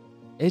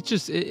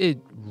 It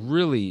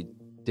really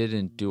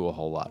didn't do a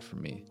whole lot for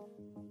me.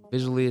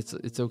 Visually,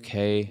 it's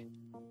okay,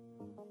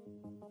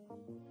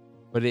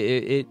 but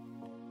it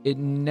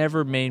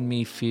never made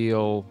me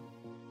feel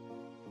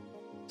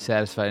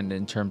satisfied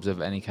in terms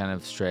of any kind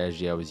of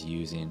strategy I was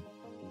using.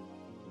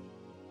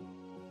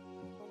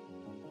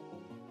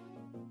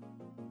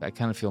 I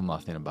kind of feel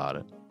nothing about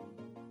it.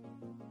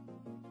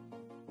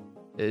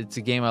 It's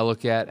a game I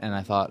look at and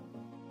I thought,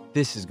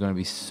 this is going to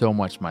be so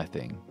much my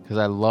thing, because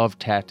I love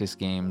tactics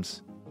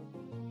games.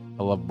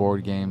 I love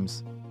board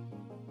games.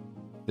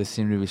 This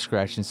seemed to be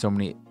scratching so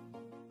many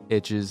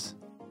itches,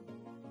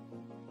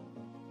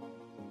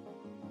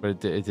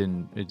 but it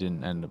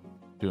didn't end up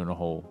doing a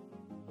whole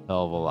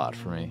hell of a lot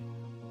for me.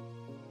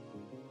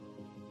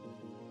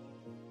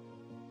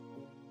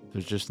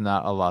 There's just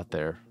not a lot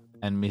there.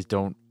 Enemies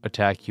don't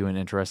attack you in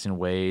interesting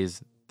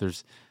ways.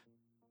 There's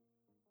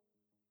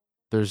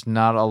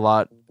not a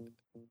lot,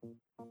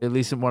 at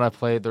least in what I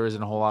played, there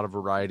isn't a whole lot of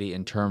variety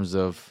in terms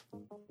of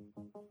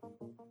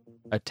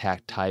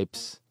attack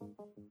types.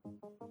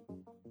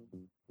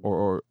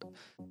 Or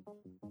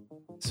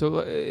so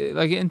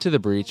like Into the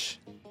Breach,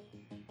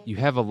 you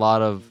have a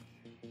lot of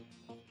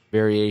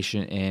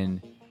variation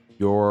in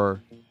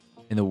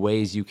the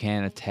ways you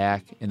can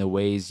attack, in the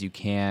ways you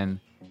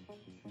can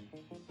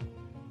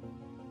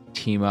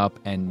team up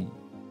and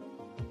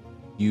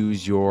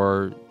use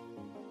your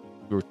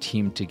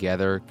team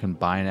together,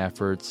 combine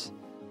efforts.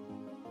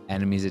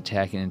 Enemies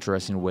attack in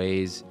interesting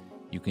ways.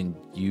 You can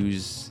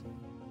use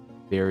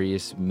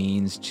various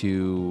means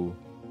to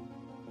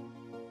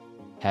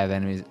have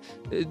enemies.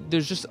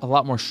 There's just a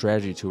lot more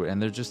strategy to it,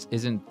 and there just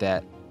isn't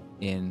that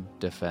in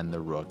Defend the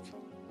Rook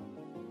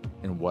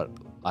in what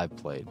I've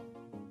played.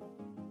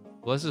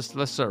 Let's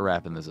start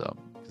wrapping this up,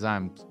 because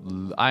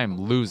I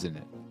am losing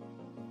it.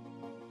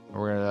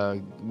 We're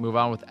gonna move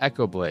on with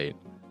Echo Blade.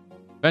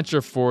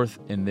 Venture forth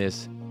in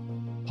this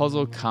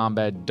puzzle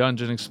combat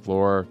dungeon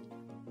explorer.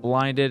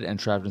 Blinded and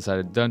trapped inside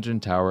a dungeon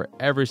tower,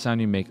 every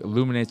sound you make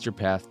illuminates your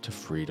path to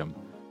freedom.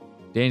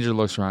 Danger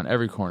lurks around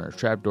every corner.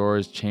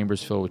 Trapdoors,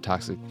 chambers filled with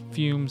toxic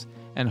fumes,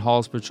 and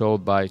halls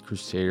patrolled by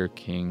Crusader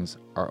Kings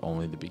are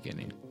only the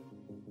beginning.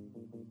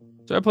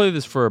 So I played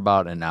this for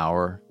about an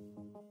hour,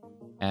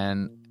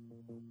 and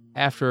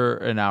after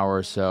an hour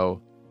or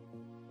so,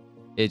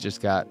 it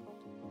just got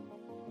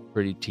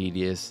pretty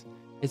tedious.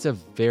 It's a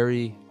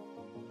very,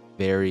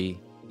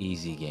 very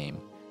easy game,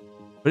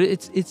 but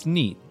it's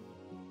neat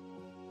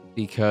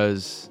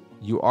because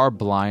you are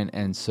blind,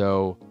 and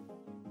so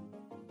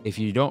if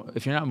you're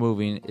not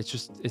moving,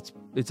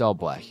 it's all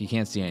black. You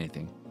can't see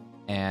anything,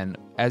 and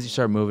as you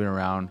start moving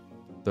around,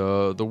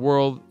 the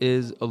world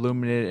is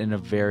illuminated in a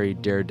very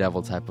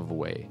Daredevil type of a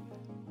way,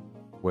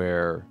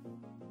 where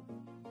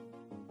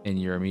in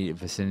your immediate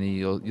vicinity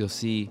you'll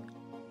see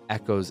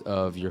echoes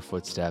of your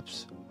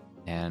footsteps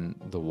and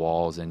the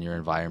walls and your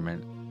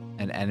environment,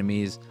 and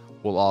enemies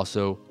will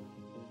also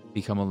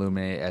become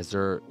illuminated as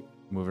they're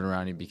moving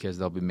around you because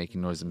they'll be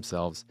making noise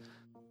themselves.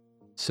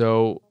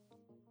 So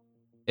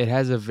it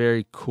has a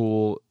very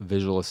cool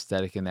visual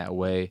aesthetic in that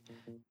way,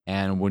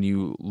 and when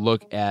you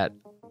look at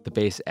the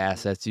base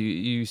assets,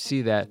 you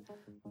see that,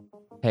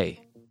 hey,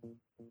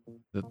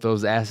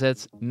 those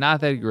assets, not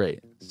that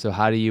great. So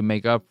how do you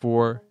make up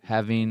for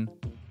having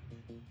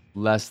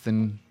less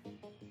than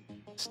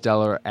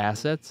stellar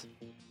assets?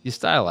 You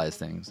stylize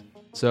things.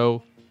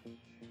 So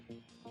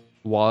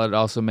while it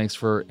also makes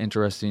for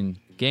interesting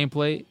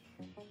gameplay,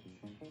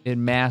 it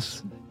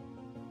masks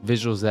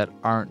visuals that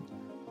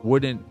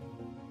wouldn't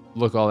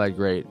look all that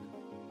great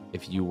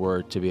if you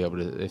were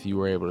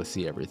able to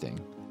see everything.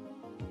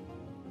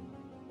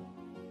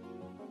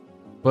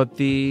 But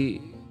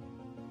the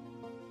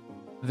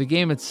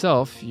game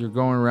itself, you're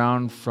going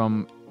around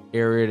from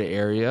area to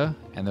area,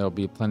 and there'll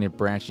be plenty of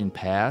branching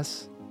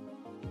paths.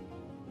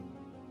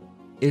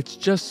 It's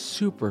just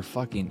super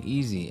fucking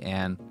easy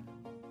and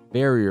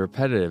very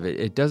repetitive.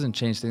 It doesn't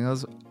change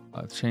things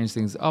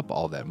up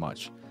all that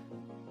much.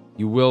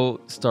 You will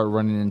start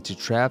running into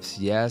traps,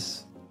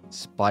 yes,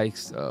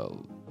 spikes,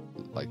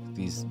 like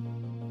these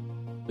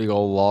big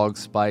old log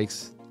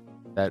spikes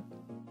that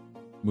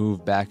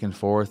move back and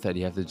forth that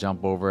you have to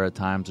jump over at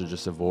times or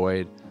just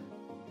avoid.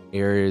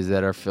 Areas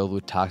that are filled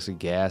with toxic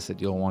gas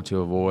that you'll want to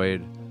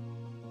avoid.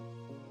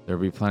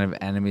 There'll be plenty of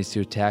enemies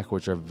to attack,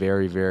 which are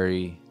very,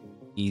 very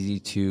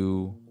easy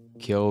to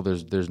kill.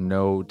 There's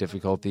no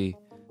difficulty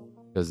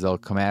because they'll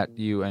come at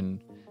you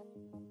and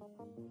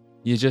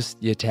you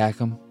attack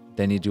them.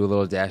 Then you do a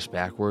little dash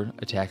backward,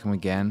 attack them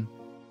again.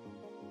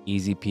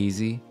 Easy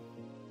peasy.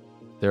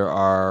 There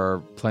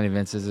are plenty of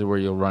instances where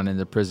you'll run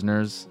into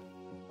prisoners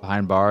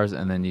behind bars,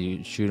 and then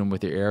you shoot them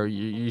with your arrow.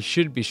 You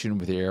should be shooting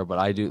with your arrow, but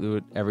I do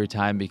it every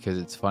time because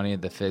it's funny.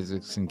 The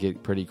physics can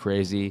get pretty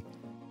crazy.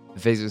 The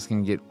physics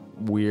can get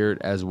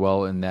weird as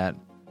well, in that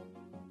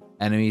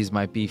enemies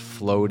might be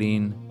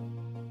floating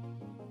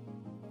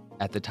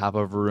at the top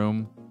of a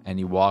room, and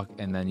you walk,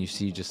 and then you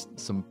see just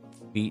some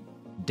feet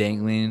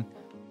dangling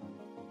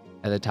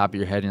at the top of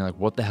your head, and you're like,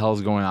 what the hell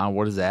is going on?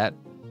 What is that?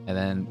 And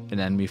then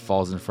an enemy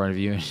falls in front of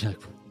you, and you're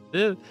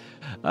like,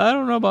 I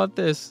don't know about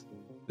this.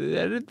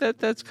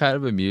 That's kind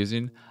of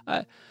amusing.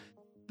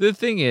 The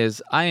thing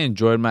is, I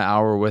enjoyed my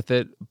hour with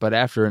it, but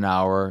after an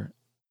hour,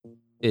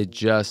 it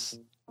just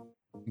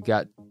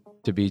got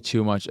to be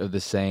too much of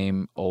the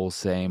same old,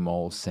 and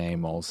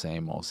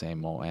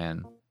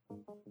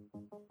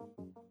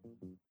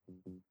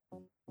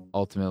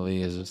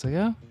ultimately is just like,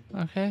 oh,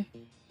 okay.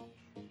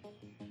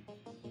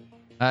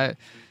 I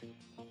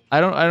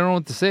don't know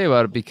what to say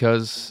about it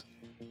because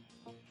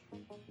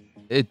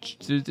it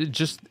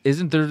just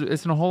isn't there.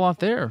 Isn't a whole lot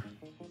there.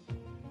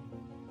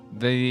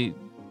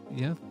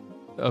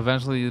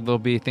 Eventually there'll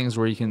be things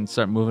where you can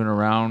start moving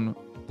around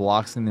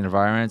blocks in the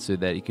environment so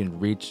that you can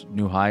reach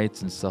new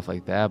heights and stuff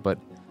like that, but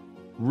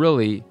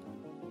really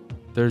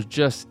there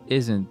just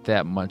isn't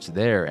that much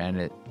there,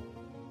 and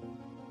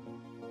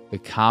the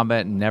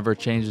combat never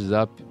changes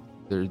up.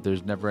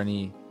 There's never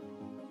any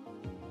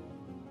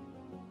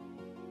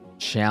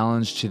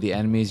challenge to the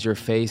enemies you're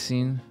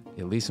facing.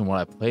 At least in what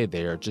I played,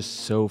 they are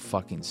just so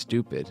fucking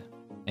stupid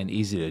and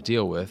easy to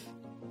deal with.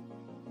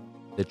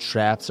 The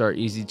traps are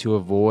easy to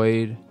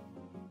avoid.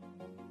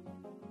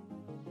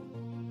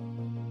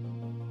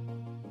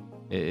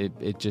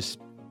 It just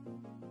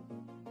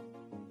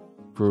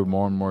grew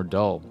more and more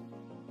dull.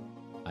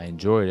 I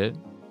enjoyed it.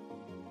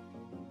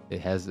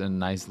 It has a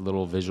nice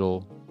little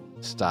visual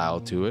style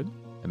to it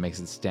that makes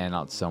it stand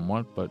out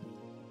somewhat, but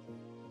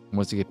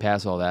once you get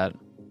past all that,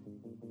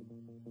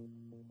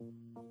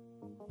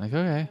 like,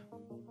 okay,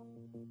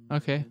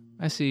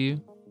 I see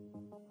you.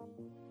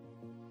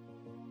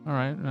 All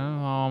right,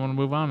 I'm going to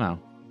move on now.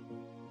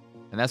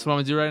 And that's what I'm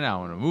going to do right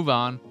now. I'm going to move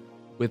on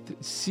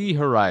with Sea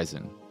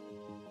Horizon.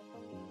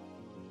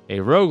 A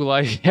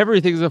roguelike.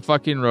 Everything's a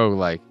fucking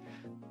roguelike.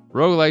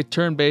 Roguelike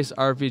turn-based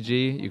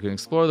RPG. You can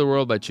explore the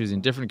world by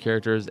choosing different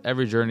characters.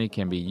 Every journey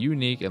can be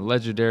unique and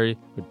legendary,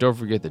 but don't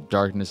forget that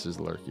darkness is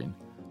lurking.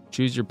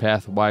 Choose your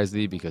path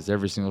wisely because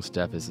every single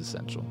step is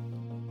essential.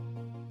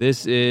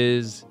 This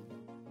is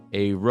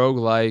a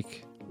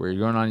roguelike where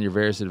you're going on your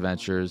various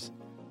adventures,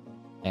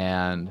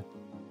 and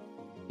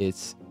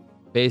it's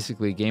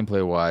basically,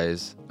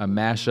 gameplay-wise, a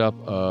mashup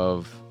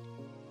of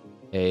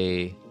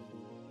a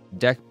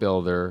deck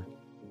builder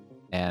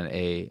and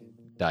a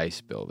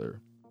dice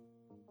builder.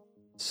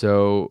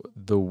 So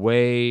the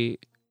way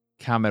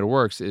combat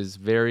works is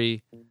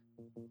very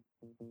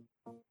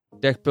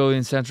deck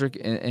building centric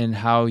in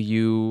how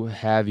you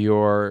have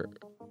your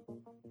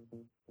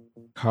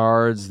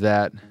cards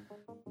that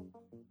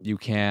you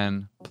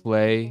can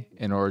play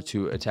in order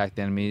to attack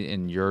the enemy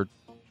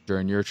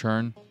during your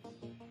turn,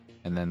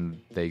 and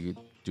then they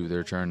do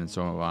their turn, and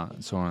so on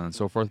and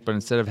so forth. But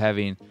instead of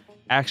having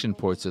action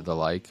points or the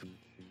like,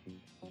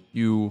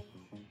 you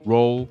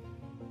roll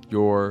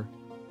your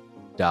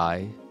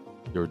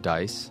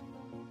dice,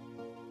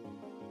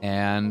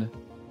 and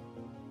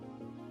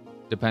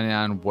depending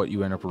on what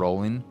you end up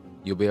rolling,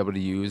 you'll be able to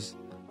use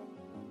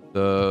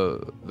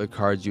the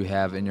cards you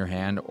have in your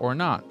hand or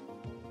not.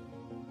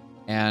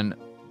 And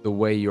the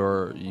way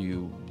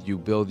you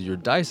build your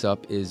dice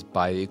up is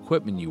by the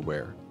equipment you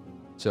wear.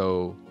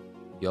 So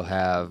you'll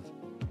have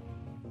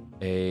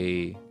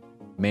a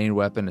main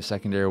weapon, a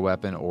secondary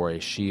weapon, or a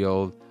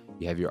shield.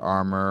 You have your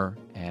armor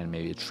and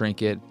maybe a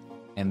trinket,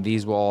 and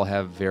these will all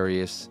have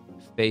various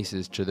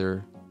faces to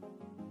their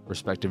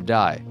respective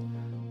die.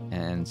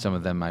 And some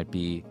of them might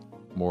be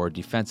more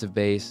defensive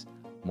based,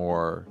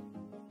 more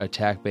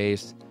attack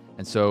based.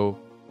 And so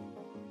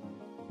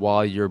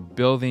while you're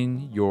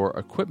building your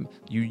equipment,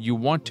 you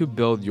want to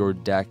build your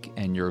deck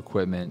and your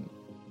equipment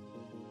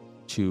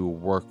to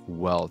work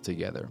well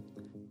together.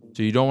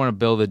 So you don't want to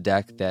build a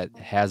deck that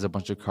has a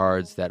bunch of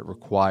cards that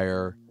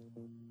require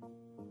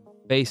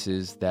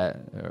faces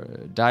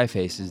die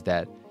faces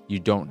that you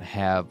don't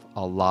have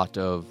a lot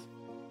of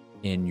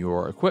in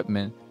your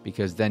equipment,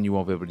 because then you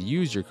won't be able to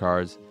use your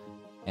cards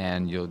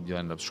and you'll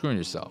end up screwing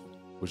yourself,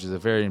 which is a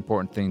very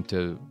important thing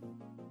to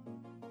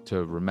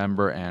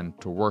remember and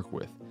to work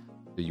with.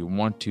 So you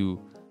want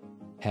to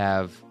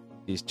have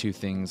these two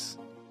things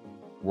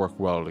work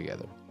well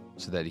together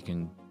so that you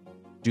can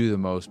do the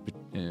most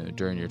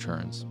during your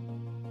turns.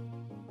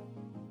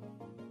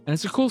 And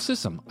it's a cool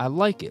system. I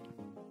like it.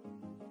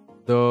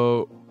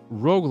 The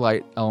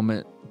roguelite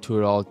element to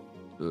it all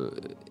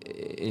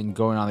in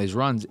going on these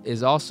runs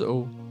is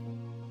also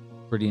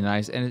pretty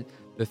nice. And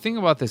the thing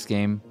about this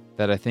game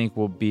that I think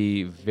will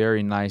be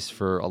very nice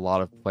for a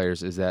lot of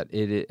players is that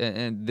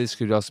and this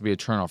could also be a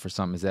turn off for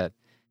some, is that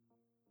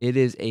it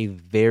is a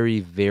very,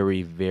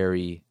 very,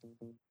 very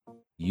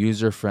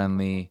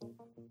user-friendly,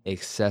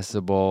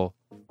 accessible,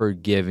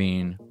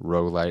 forgiving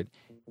roguelite,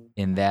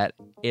 in that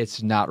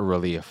it's not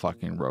really a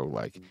fucking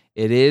roguelike.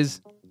 It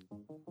is,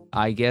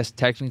 I guess,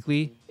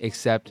 technically,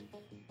 except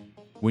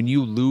when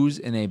you lose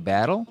in a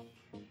battle,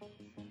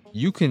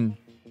 you can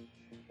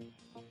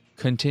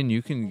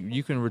continue.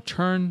 You can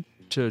return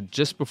to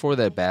just before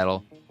that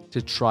battle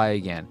to try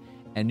again.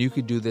 And you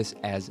could do this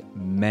as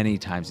many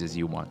times as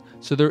you want.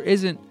 So there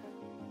isn't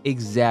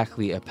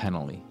exactly a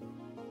penalty.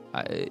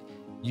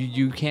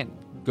 You can't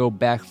go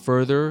back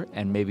further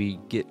and maybe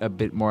get a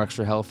bit more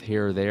extra health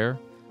here or there,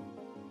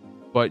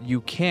 but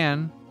you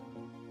can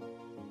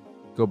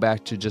go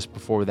back to just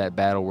before that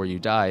battle where you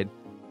died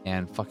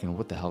and fucking,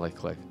 what the hell I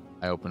click?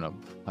 I open up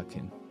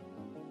fucking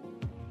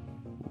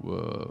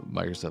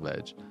Microsoft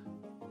Edge.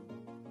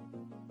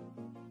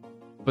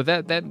 But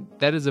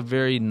that is a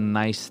very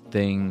nice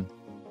thing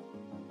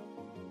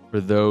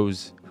for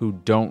those who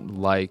don't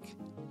like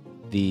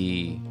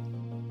the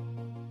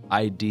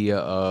idea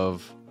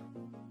of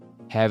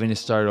having to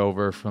start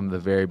over from the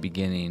very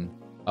beginning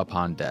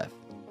upon death.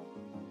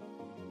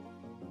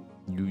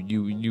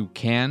 You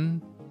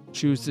can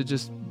choose to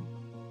just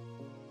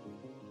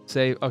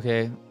say,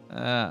 okay,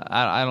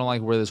 I don't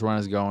like where this run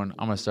is going.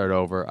 I'm gonna start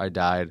over. I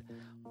died.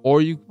 But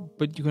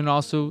you can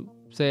also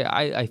say,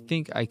 I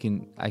think I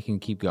can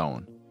keep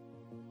going.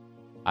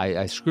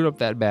 I screwed up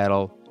that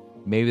battle.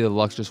 Maybe the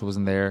luck just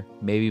wasn't there.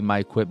 Maybe my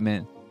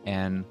equipment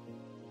and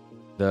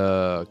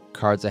the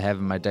cards I have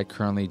in my deck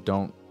currently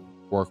don't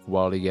work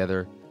well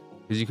together,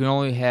 because you can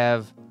only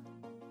have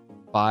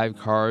 5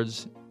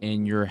 cards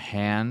in your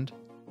hand,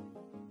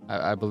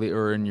 I believe,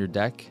 or in your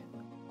deck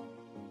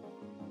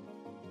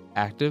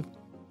active.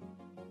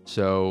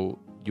 So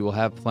you will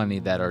have plenty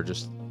that are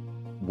just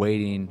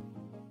waiting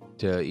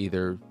to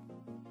either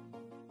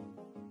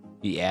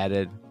be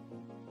added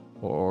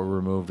or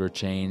removed or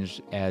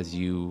changed as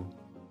you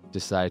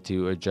decide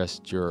to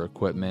adjust your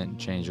equipment,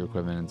 change your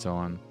equipment, and so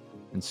on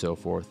and so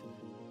forth.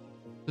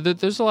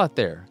 There's a lot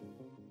there.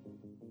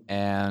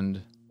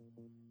 And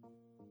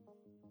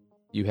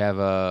you have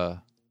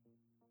a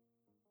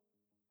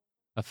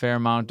fair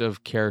amount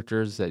of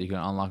characters that you can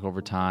unlock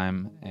over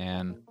time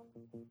and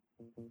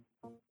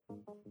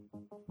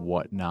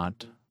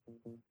whatnot.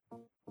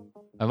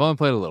 I've only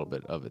played a little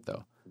bit of it,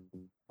 though.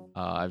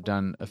 I've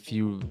done a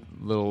few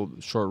little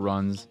short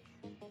runs,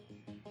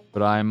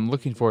 but I'm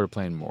looking forward to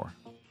playing more.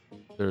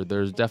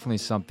 There's definitely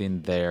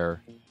something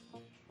there,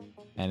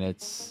 and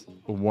it's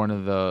one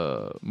of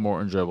the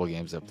more enjoyable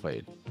games I've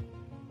played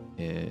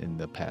in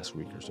the past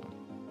week or so.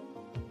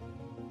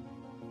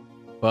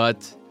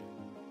 But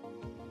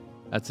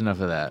that's enough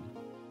of that.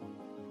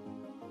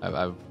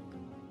 I've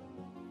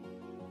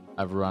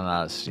run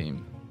out of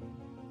steam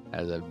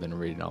as I've been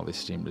reading all these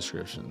Steam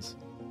descriptions.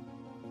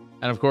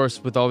 And of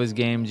course, with all these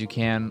games, you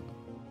can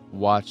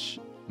watch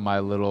my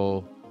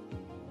little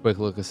quick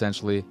look,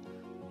 essentially,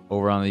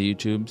 over on the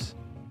YouTubes.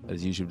 That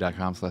is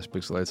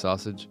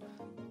youtube.com/pixelatedsausage.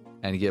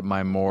 And get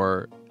my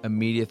more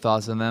immediate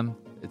thoughts on them.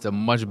 It's a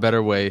much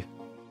better way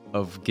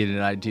of getting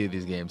an idea of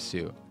these games,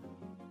 too.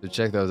 So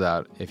check those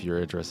out if you're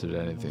interested in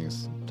anything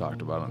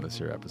talked about on this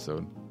here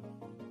episode.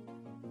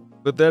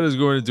 But that is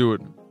going to do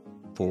it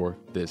for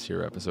this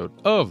here episode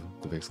of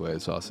the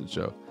Pixelated Sausage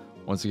Show.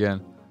 Once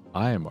again,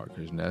 I am Mark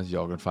Nez.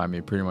 Y'all can find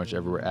me pretty much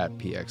everywhere at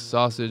PX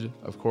Sausage.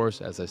 Of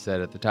course, as I said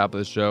at the top of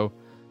the show,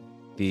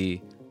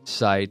 the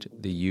site,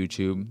 the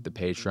YouTube, the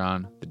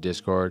Patreon, the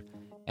Discord,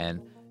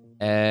 and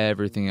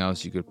everything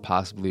else you could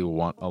possibly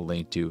want a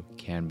link to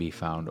can be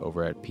found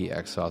over at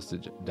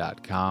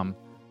pxsausage.com.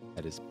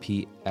 That is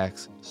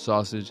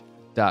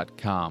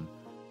pxsausage.com.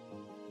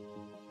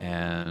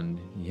 And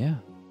yeah,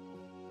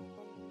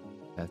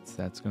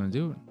 that's going to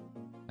do it.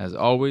 As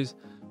always,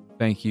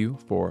 thank you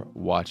for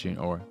watching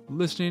or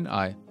listening.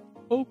 I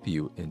hope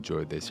you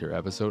enjoyed this here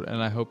episode,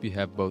 and I hope you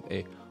have both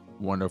a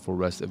wonderful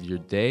rest of your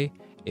day,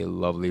 a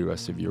lovely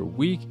rest of your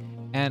week,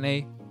 and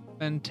a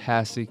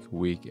fantastic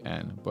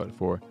weekend. But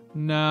for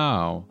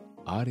now,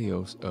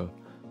 adios,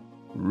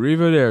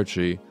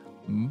 arrivederci,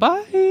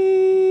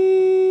 bye!